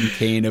Citizen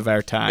Kane of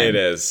our time. It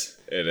is.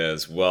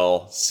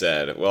 Well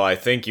said. Well, I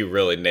think you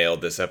really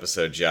nailed this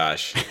episode,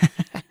 Josh.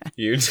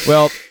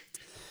 Well,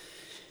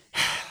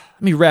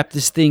 let me wrap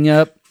this thing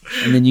up,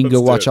 and then you can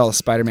Let's go do watch it. all the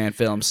Spider-Man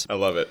films. I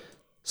love it.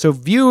 So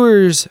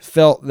viewers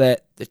felt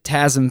that the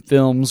TASM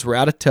films were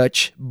out of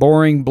touch,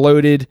 boring,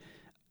 bloated,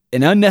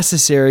 and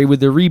unnecessary, with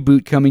the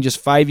reboot coming just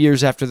 5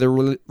 years after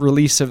the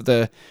release of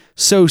the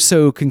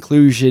so-so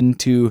conclusion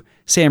to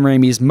Sam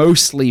Raimi's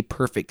mostly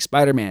perfect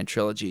Spider-Man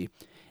trilogy.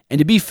 And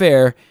to be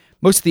fair,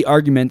 most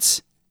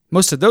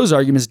of those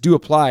arguments do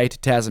apply to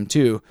TASM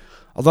 2,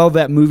 although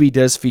that movie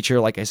does feature,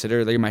 like I said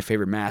earlier, my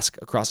favorite mask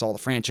across all the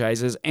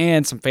franchises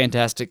and some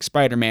fantastic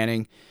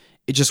Spider-Manning.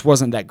 It just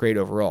wasn't that great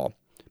overall.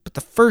 But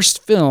the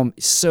first film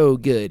is so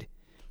good.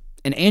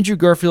 And Andrew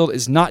Garfield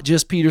is not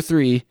just Peter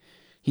 3.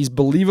 He's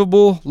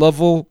believable,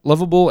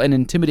 lovable, and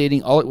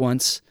intimidating all at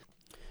once.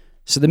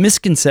 So the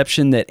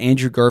misconception that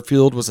Andrew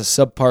Garfield was a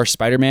subpar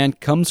Spider-Man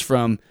comes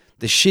from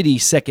the shitty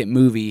second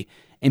movie,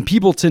 and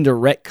people tend to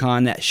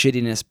retcon that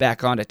shittiness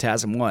back onto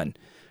TASM 1.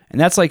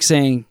 And that's like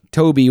saying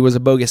Tobey was a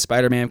bogus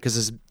Spider-Man because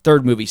his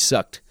third movie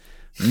sucked.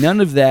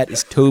 None of that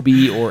is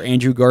Tobey or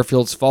Andrew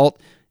Garfield's fault.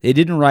 They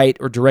didn't write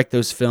or direct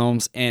those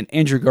films, and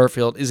Andrew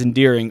Garfield is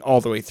endearing all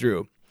the way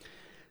through.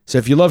 So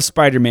if you love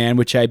Spider-Man,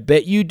 which I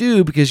bet you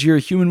do because you're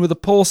a human with a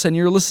pulse and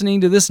you're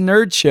listening to this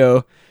nerd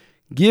show,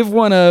 give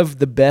one of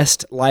the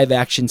best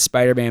live-action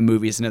Spider-Man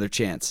movies another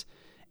chance.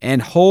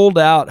 And hold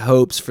out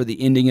hopes for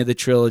the ending of the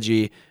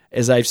trilogy,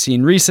 as I've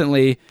seen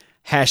recently,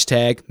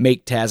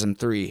 #make TASM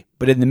 3.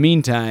 But in the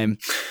meantime,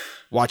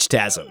 watch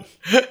TASM.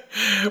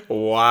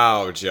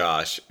 Wow,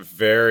 Josh.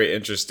 Very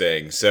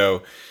interesting.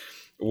 So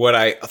what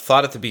I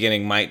thought at the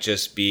beginning might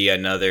just be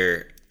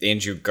another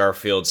Andrew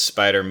Garfield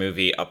Spider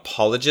movie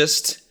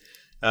apologist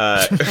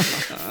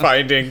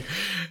finding...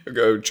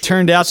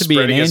 Turned out to be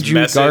an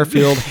Andrew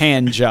Garfield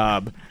hand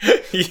job.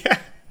 Yeah,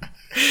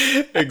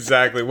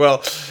 exactly.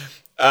 Well,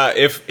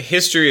 if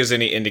history is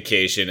any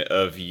indication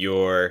of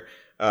your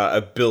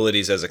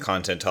abilities as a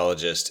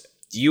contentologist,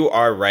 you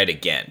are right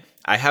again.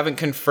 I haven't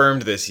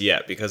confirmed this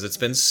yet because it's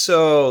been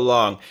so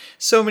long.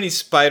 So many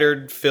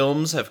Spider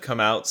films have come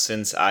out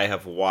since I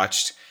have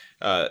watched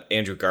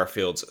Andrew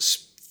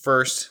Garfield's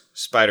first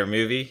Spider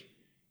movie,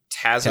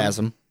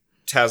 TASM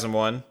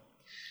 1.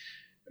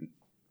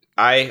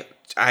 I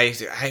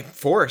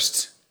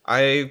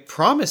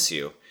promise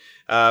you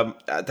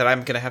that I'm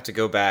going to have to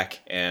go back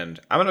and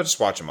I'm going to just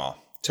watch them all.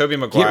 Tobey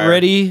Maguire. Get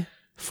ready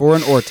for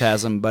an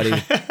orgasm,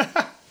 buddy.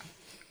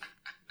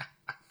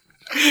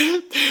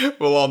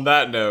 Well, on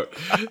that note,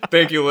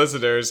 thank you,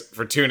 listeners,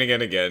 for tuning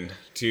in again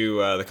to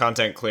the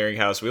Content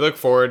Clearinghouse. We look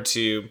forward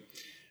to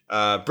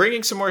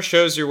bringing some more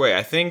shows your way.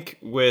 I think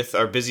with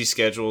our busy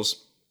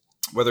schedules,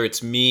 whether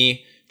it's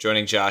me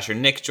joining Josh or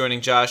Nick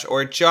joining Josh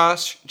or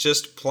Josh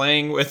just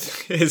playing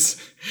with his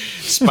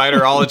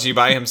Spiderology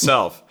by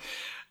himself,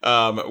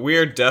 we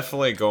are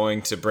definitely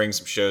going to bring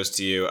some shows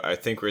to you. I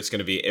think it's going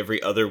to be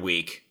every other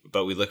week,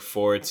 but we look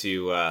forward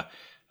to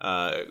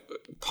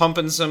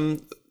pumping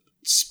some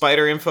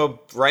Spider info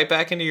right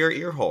back into your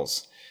ear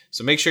holes.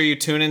 So make sure you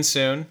tune in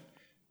soon.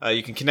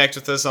 You can connect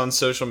with us on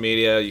social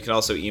media. You can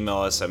also email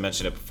us. I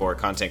mentioned it before,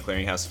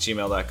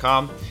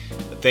 contentclearinghouse@gmail.com.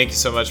 Thank you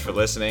so much for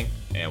listening,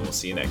 and we'll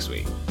see you next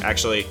week.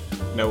 Actually,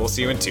 no, we'll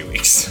see you in 2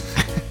 weeks.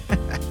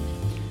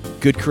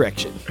 Good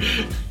correction.